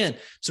do again.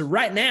 So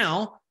right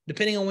now,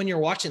 depending on when you're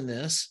watching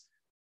this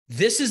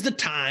is the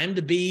time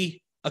to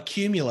be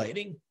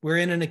accumulating. We're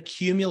in an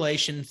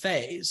accumulation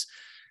phase,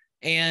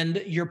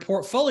 and your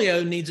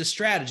portfolio needs a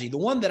strategy. The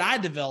one that I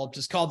developed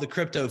is called the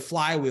crypto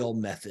flywheel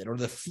method, or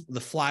the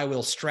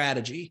flywheel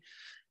strategy.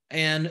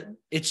 And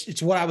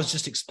it's what I was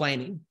just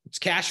explaining. It's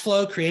cash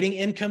flow, creating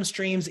income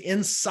streams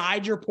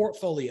inside your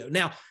portfolio.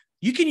 Now,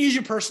 you can use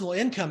your personal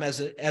income as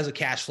a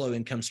cash flow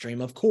income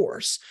stream, of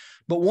course.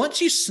 But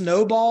once you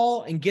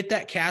snowball and get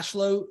that cash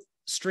flow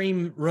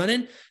stream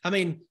running, I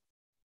mean,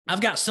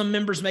 I've got some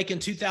members making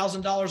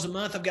 $2,000 a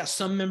month. I've got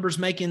some members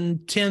making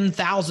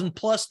 $10,000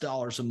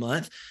 plus a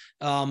month.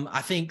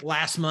 I think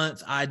last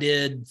month I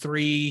did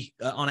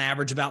on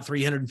average, about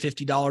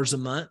 $350 a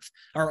month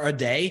or a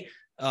day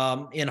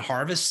in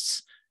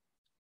harvests.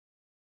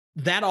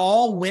 That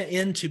all went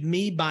into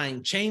me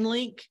buying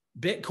Chainlink,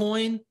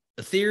 Bitcoin,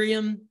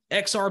 Ethereum,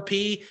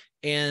 XRP,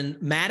 and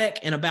Matic,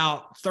 and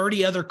about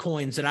 30 other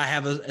coins that I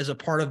have as a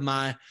part of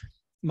my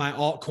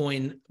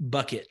altcoin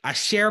bucket. I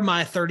share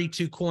my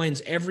 32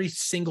 coins every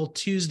single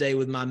Tuesday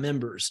with my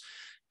members.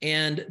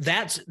 And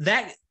those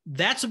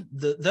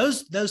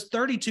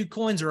 32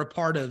 coins are a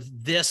part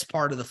of this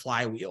part of the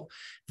flywheel.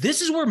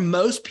 This is where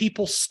most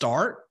people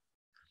start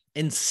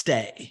and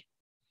stay.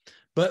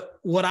 But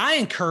what I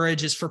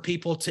encourage is for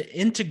people to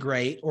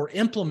integrate or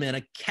implement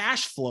a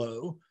cash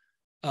flow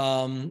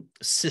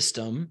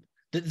system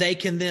that they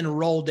can then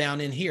roll down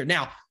in here.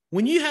 Now,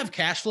 when you have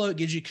cash flow, it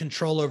gives you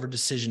control over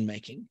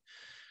decision-making.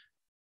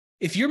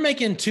 If you're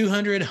making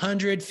 $200,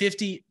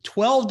 $150,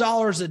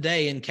 $12 a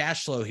day in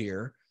cash flow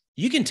here,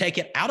 you can take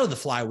it out of the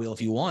flywheel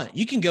if you want.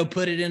 You can go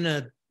put it in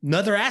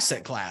another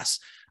asset class.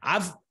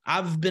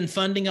 I've been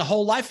funding a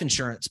whole life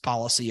insurance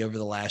policy over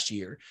the last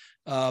year.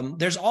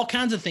 There's all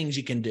kinds of things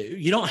you can do.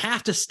 You don't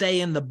have to stay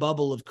in the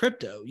bubble of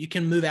crypto. You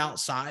can move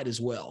outside as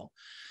well.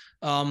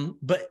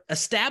 But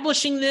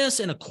establishing this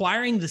and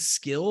acquiring the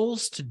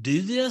skills to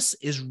do this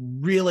is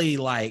really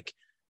like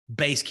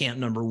base camp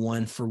number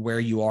one for where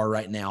you are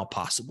right now,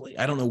 possibly.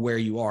 I don't know where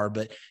you are,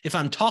 but if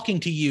I'm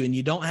talking to you and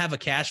you don't have a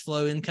cash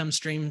flow income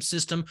stream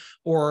system,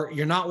 or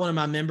you're not one of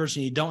my members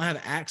and you don't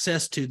have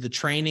access to the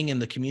training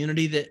and the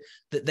community that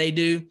they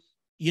do,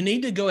 you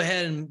need to go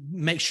ahead and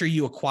make sure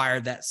you acquire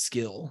that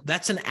skill.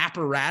 That's an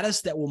apparatus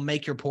that will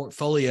make your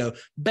portfolio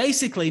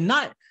basically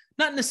not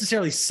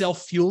necessarily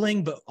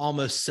self-fueling, but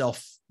almost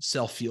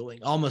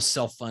self-fueling, almost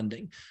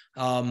self-funding.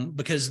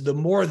 Because the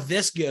more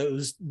this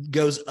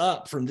goes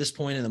up from this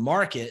point in the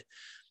market,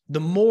 the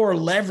more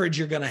leverage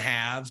you're going to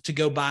have to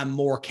go buy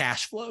more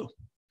cash flow.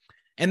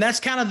 And that's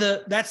kind of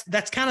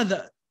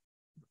the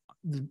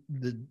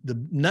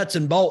nuts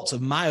and bolts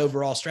of my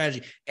overall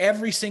strategy.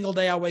 Every single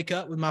day I wake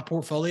up with my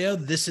portfolio,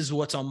 this is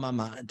what's on my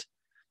mind.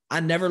 I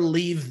never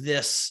leave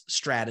this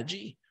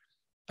strategy.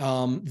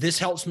 This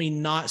helps me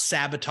not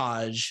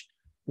sabotage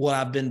what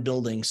I've been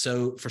building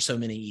for so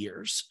many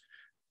years.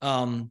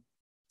 How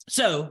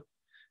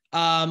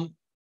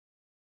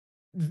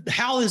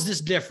is this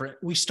different?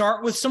 We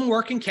start with some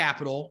working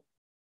capital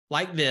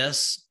like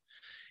this,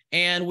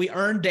 and we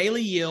earn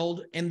daily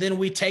yield, and then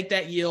we take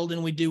that yield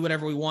and we do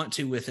whatever we want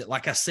to with it.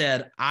 Like I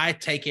said, I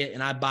take it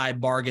and I buy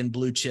bargain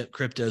blue chip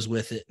cryptos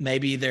with it.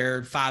 Maybe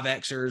they're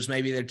 5Xers,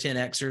 maybe they're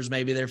 10Xers,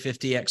 maybe they're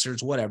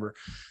 50Xers, whatever.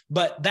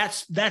 But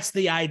that's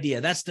the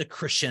idea. That's the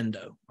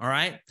crescendo. All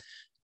right.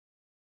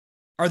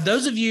 Are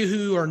those of you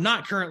who are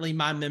not currently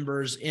my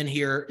members in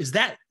here, is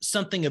that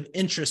something of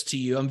interest to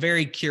you? I'm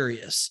very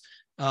curious.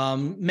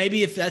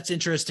 Maybe if that's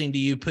interesting to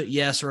you, put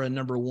yes or a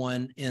number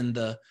one in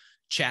the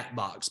chat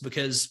box,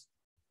 because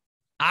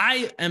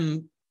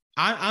I'm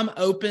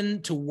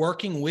open to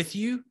working with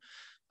you.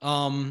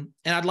 And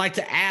I'd like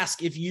to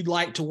ask if you'd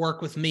like to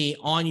work with me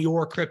on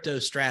your crypto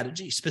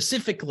strategy,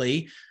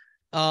 specifically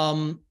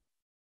to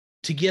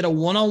get a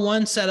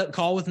one-on-one setup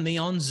call with me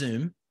on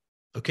Zoom.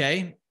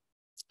 Okay.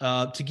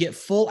 to get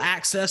full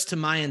access to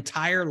my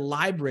entire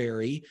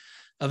library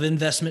of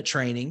investment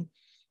training,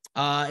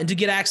 and to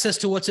get access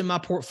to what's in my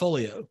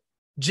portfolio,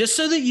 just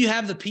so that you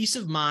have the peace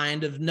of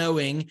mind of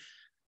knowing,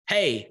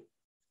 hey,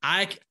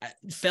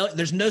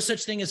 there's no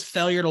such thing as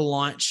failure to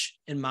launch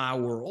in my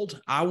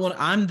world.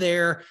 I'm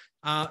there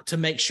to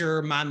make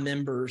sure my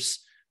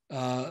members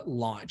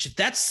launch. If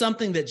that's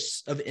something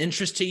that's of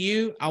interest to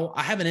you,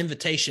 I have an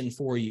invitation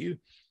for you.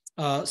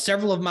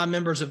 Several of my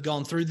members have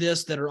gone through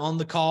this that are on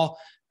the call.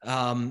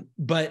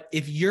 But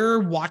if you're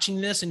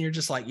watching this and you're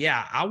just like,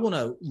 yeah, I want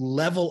to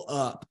level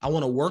up, I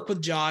want to work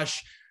with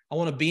Josh, I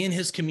want to be in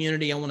his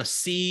community, I want to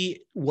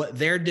see what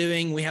they're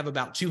doing. We have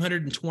about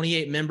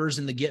 228 members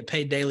in the Get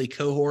Paid Daily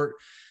cohort.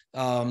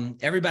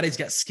 Everybody's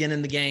got skin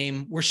in the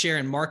game. We're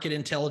sharing market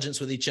intelligence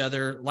with each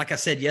other. Like I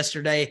said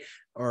yesterday,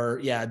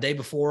 a day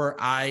before,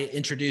 I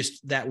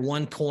introduced that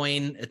one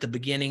coin at the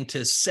beginning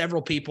to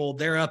several people.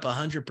 They're up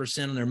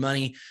 100% on their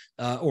money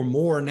or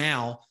more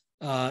now.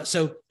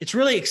 So it's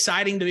really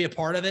exciting to be a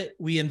part of it.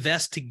 We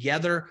invest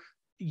together.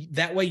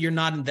 That way you're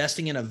not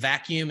investing in a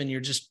vacuum and you're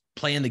just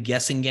playing the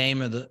guessing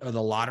game or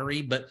the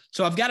lottery. But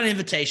so I've got an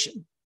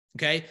invitation.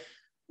 Okay.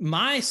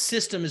 My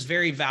system is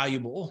very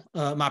valuable,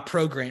 my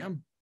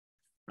program.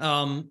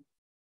 And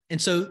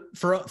so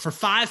for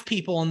 5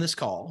 people on this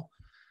call,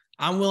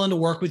 I'm willing to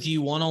work with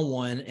you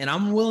one-on-one, and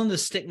I'm willing to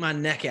stick my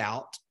neck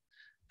out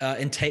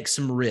and take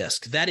some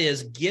risk. That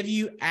is, give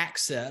you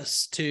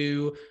access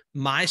to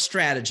my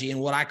strategy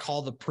and what I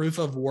call the proof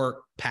of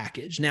work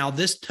package. Now,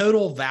 this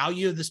total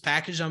value of this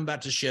package I'm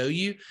about to show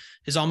you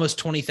is almost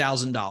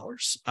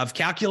 $20,000. I've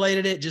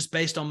calculated it just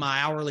based on my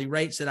hourly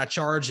rates that I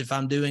charge if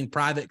I'm doing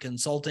private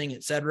consulting,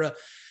 et cetera.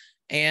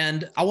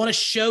 And I want to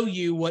show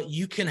you what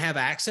you can have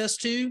access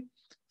to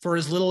for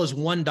as little as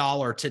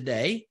 $1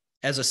 today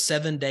as a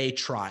 7-day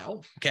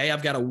trial. Okay.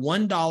 I've got a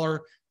 $1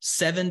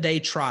 7-day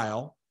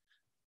trial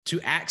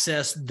to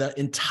access the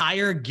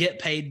entire Get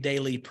Paid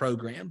Daily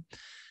program.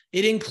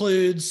 It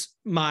includes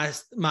my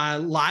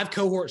live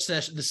cohort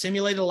session, the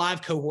simulated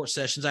live cohort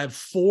sessions. I have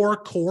 4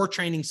 core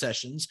training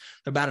sessions.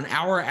 They're about an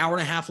hour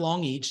and a half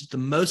long each. It's the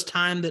most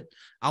time that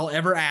I'll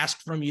ever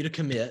ask from you to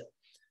commit.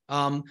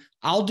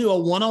 I'll do a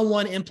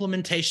one-on-one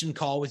implementation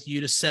call with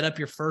you to set up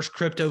your first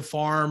crypto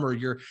farm or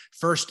your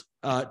first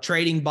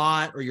trading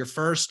bot or your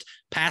first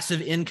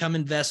passive income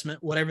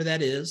investment, whatever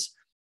that is.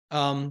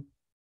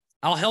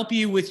 I'll help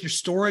you with your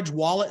storage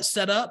wallet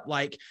setup,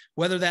 like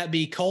whether that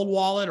be cold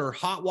wallet or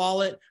hot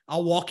wallet.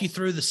 I'll walk you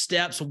through the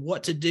steps of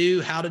what to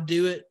do, how to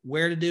do it,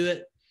 where to do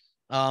it.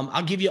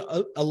 I'll give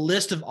you a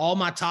list of all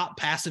my top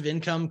passive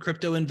income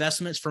crypto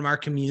investments from our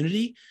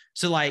community.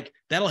 So like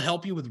that'll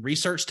help you with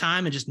research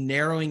time and just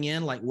narrowing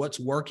in like what's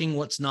working,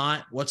 what's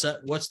not, what's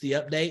up, what's the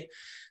update.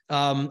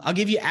 I'll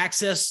give you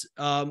access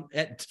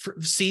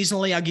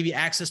seasonally. I'll give you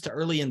access to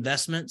early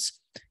investments.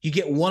 You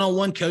get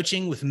one-on-one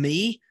coaching with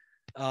me.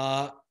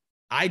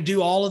 I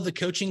do all of the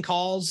coaching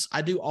calls.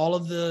 I do all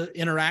of the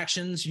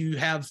interactions. You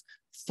have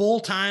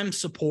full-time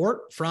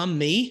support from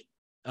me.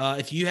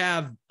 If you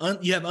have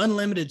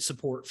unlimited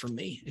support from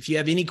me. If you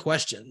have any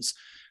questions,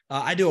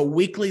 I do a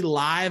weekly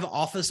live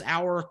office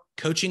hour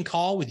coaching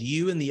call with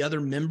you and the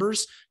other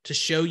members to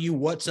show you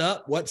what's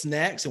up, what's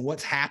next, and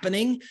what's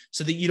happening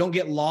so that you don't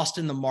get lost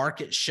in the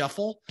market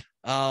shuffle.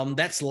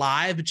 That's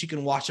live, but you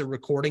can watch a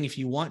recording if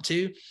you want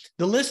to.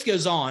 The list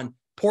goes on.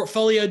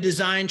 Portfolio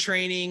design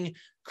training,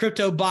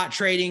 crypto bot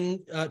trading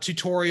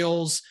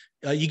tutorials.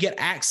 You get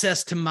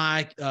access to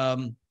my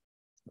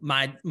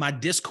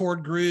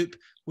Discord group,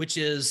 which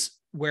is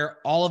where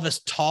all of us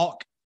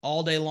talk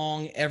all day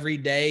long, every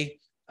day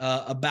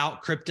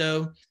about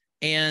crypto.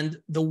 And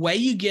the way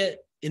you get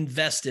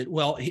invested,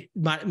 well,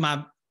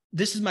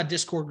 this is my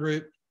Discord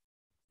group.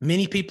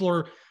 Many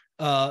people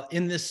are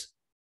in this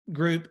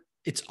group.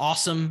 It's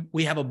awesome.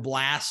 We have a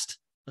blast.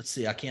 Let's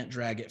see. I can't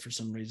drag it for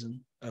some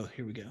reason. Oh,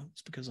 here we go.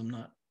 It's because I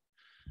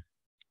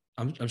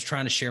was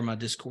trying to share my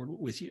Discord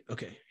with you.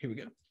 Okay, here we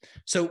go.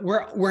 So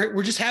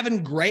we're just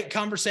having great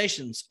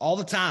conversations all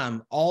the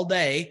time, all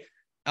day,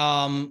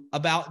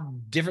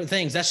 about different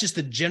things. That's just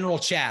the general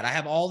chat. I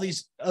have all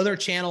these other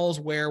channels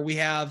where we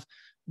have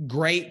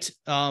great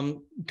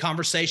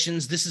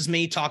conversations. This is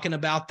me talking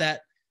about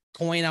that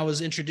coin I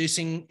was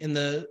introducing in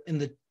the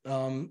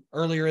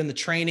earlier in the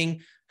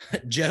training.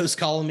 Joe's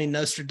calling me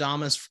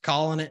Nostradamus for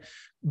calling it.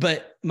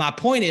 But my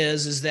point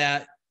is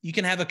that you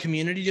can have a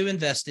community to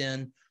invest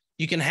in.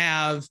 You can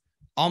have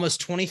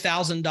almost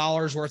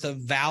 $20,000 worth of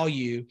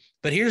value.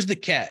 But here's the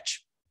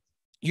catch.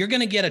 You're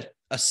going to get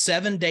a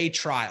 7-day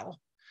trial.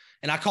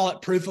 And I call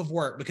it proof of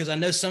work because I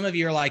know some of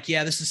you are like,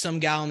 yeah, this is some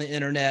guy on the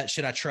internet.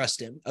 Should I trust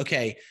him?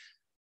 Okay,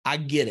 I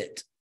get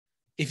it.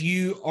 If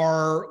you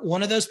are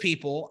one of those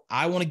people,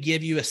 I want to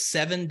give you a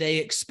 7-day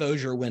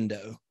exposure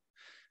window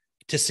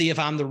to see if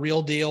I'm the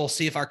real deal,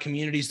 see if our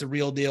community's the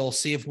real deal,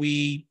 see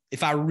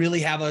if I really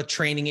have a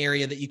training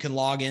area that you can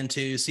log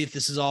into, see if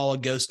this is all a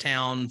ghost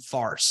town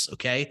farce.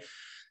 Okay.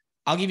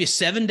 I'll give you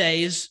 7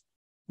 days,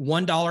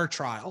 $1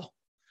 trial.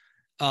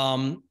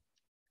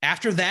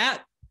 After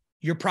that,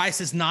 your price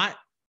is not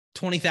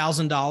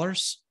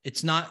 $20,000.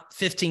 It's not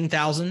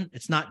 $15,000.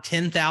 It's not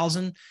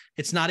 $10,000.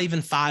 It's not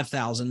even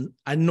 $5,000.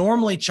 I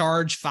normally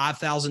charge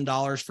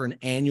 $5,000 for an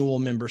annual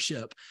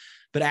membership,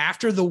 but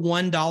after the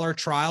 $1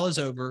 trial is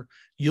over,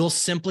 you'll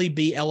simply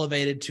be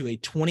elevated to a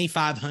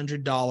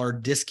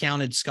 $2,500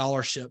 discounted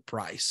scholarship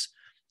price.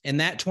 And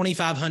that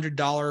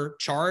 $2,500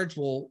 charge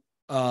will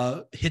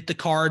hit the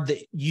card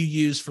that you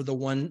use for the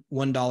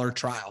 $1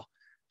 trial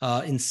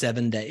in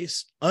 7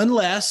 days,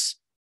 unless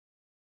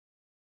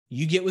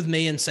you get with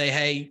me and say,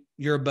 hey,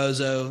 you're a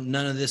bozo.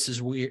 None of this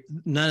is weird.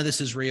 None of this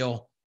is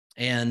real.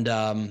 And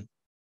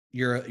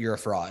you're a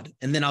fraud.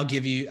 And then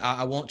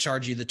I won't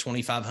charge you the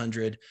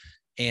 $2,500,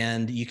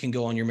 and you can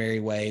go on your merry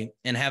way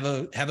and have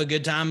a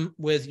good time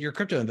with your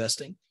crypto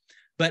investing.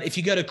 But if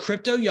you go to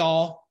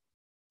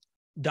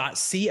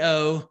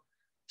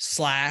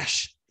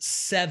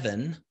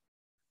cryptoyall.co/7,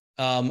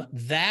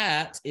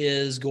 that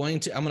is going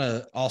to, I'm going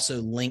to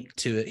also link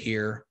to it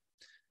here.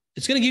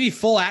 It's going to give you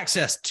full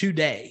access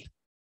today.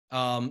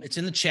 It's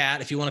in the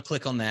chat if you want to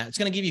click on that. It's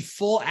going to give you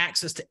full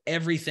access to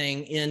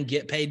everything in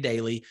Get Paid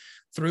Daily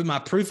through my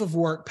proof of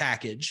work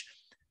package.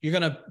 You're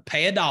going to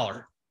pay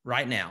 $1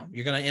 right now.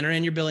 You're going to enter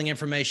in your billing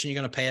information.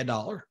 You're going to pay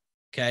 $1.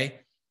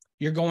 Okay.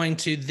 You're going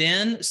to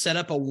then set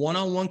up a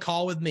one-on-one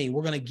call with me.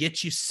 We're going to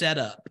get you set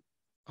up.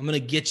 I'm going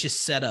to get you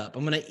set up.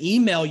 I'm going to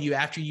email you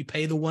after you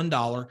pay the $1.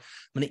 I'm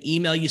going to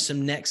email you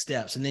some next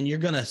steps. And then you're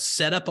going to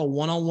set up a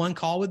one-on-one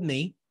call with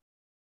me.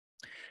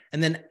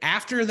 And then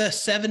after the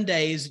 7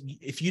 days,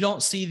 if you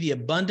don't see the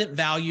abundant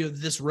value of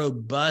this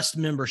robust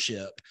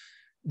membership,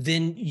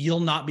 then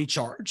you'll not be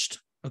charged.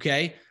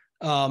 Okay.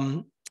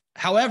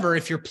 However,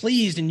 if you're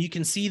pleased and you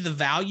can see the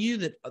value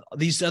that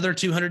these other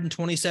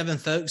 227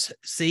 folks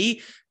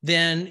see,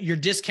 then your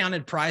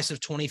discounted price of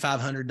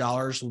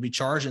 $2,500 will be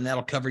charged, and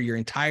that'll cover your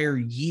entire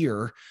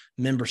year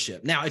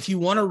membership. Now, if you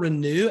want to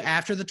renew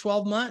after the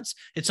 12 months,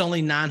 it's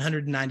only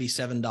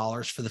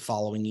 $997 for the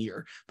following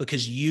year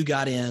because you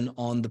got in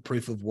on the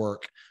proof of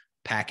work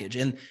package.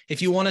 And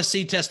if you want to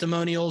see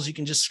testimonials, you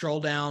can just scroll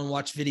down,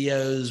 watch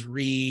videos,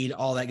 read,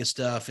 all that good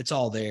stuff. It's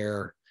all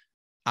there.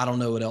 I don't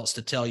know what else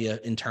to tell you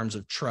in terms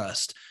of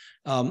trust.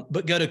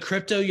 But go to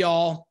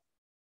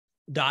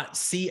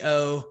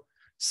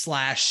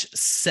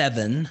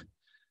cryptoyall.co/7,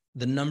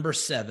 the number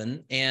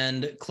 7,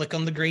 and click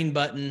on the green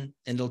button,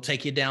 and it'll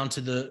take you down to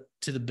the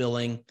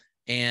billing,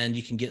 and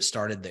you can get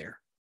started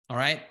there. All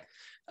right.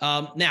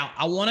 Now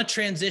I want to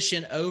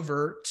transition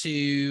over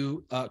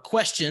to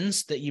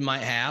questions that you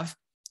might have.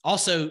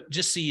 Also,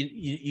 just so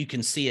you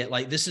can see it,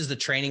 like this is the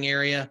training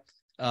area.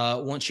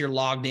 Once you're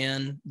logged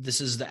in, this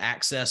is the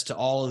access to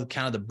all of the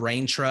kind of the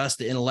brain trust,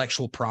 the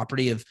intellectual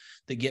property of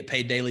that Get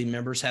Paid Daily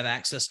members have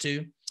access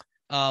to.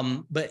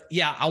 But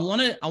yeah, I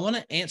want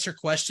to answer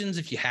questions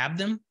if you have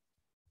them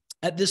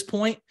at this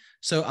point.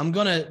 So I'm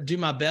going to do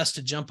my best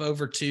to jump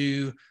over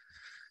to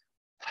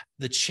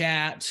the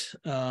chat.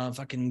 If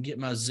I can get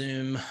my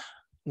Zoom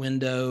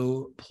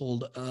window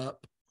pulled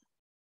up.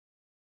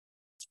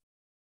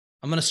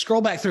 I'm going to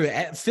scroll back through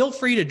it. Feel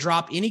free to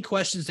drop any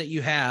questions that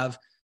you have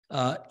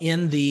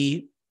in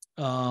the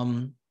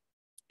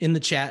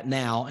chat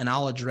now, and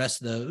I'll address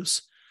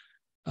those.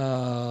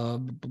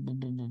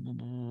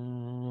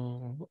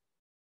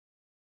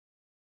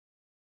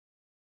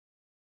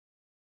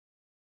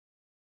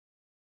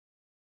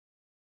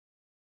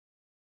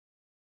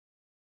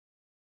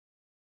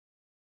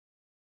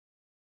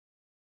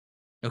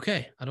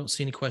 Okay, I don't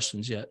see any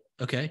questions yet.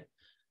 Okay,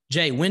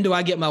 Jay, when do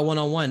I get my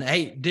one-on-one?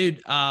 Hey,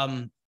 dude,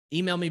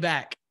 email me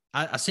back.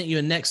 I sent you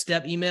a next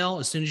step email.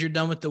 As soon as you're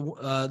done with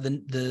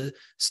the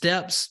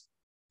steps,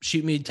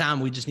 shoot me time.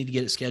 We just need to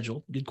get it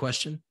scheduled. Good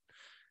question.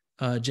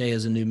 Jay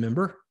is a new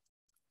member.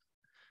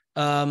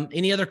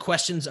 Any other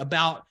questions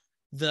about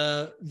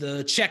the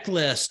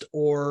checklist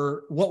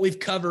or what we've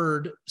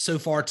covered so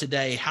far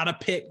today? How to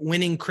pick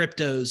winning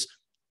cryptos?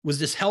 Was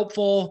this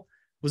helpful?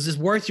 Was this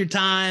worth your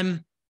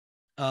time?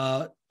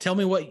 Tell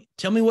me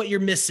what you're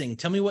missing.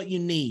 Tell me what you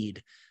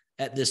need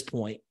at this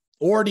point.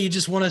 Or do you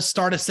just want to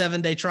start a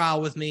 7-day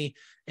trial with me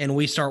and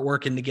we start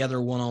working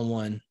together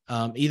one-on-one?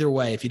 Either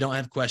way, if you don't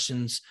have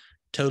questions,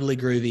 totally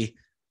groovy.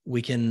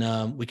 We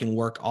can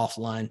work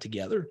offline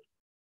together.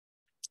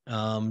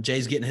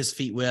 Jay's getting his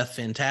feet wet.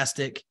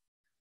 Fantastic.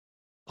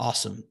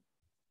 Awesome.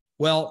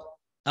 Well,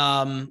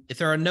 if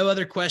there are no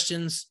other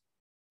questions,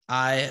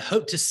 I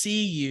hope to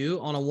see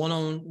you on a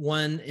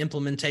one-on-one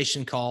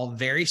implementation call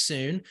very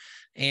soon.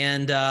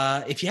 And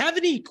if you have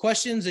any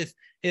questions, if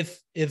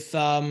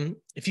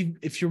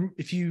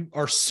you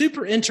are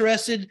super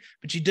interested,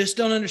 but you just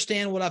don't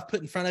understand what I've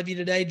put in front of you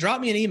today, drop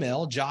me an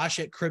email,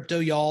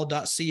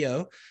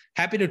 josh@cryptoyall.co.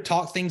 Happy to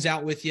talk things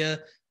out with you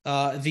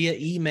via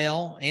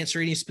email,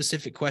 answer any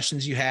specific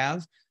questions you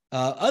have.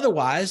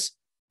 Otherwise,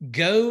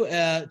 go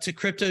to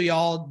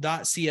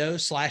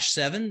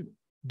cryptoyall.co/7,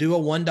 do a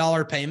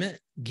 $1 payment,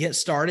 get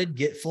started,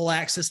 get full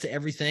access to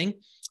everything,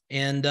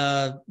 and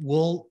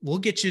we'll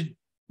get you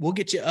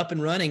up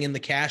and running in the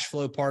cash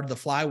flow part of the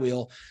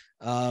flywheel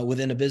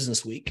within a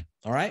business week.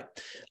 All right.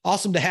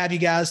 Awesome to have you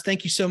guys.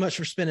 Thank you so much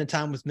for spending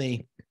time with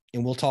me,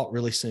 and we'll talk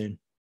really soon.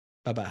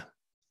 Bye-bye.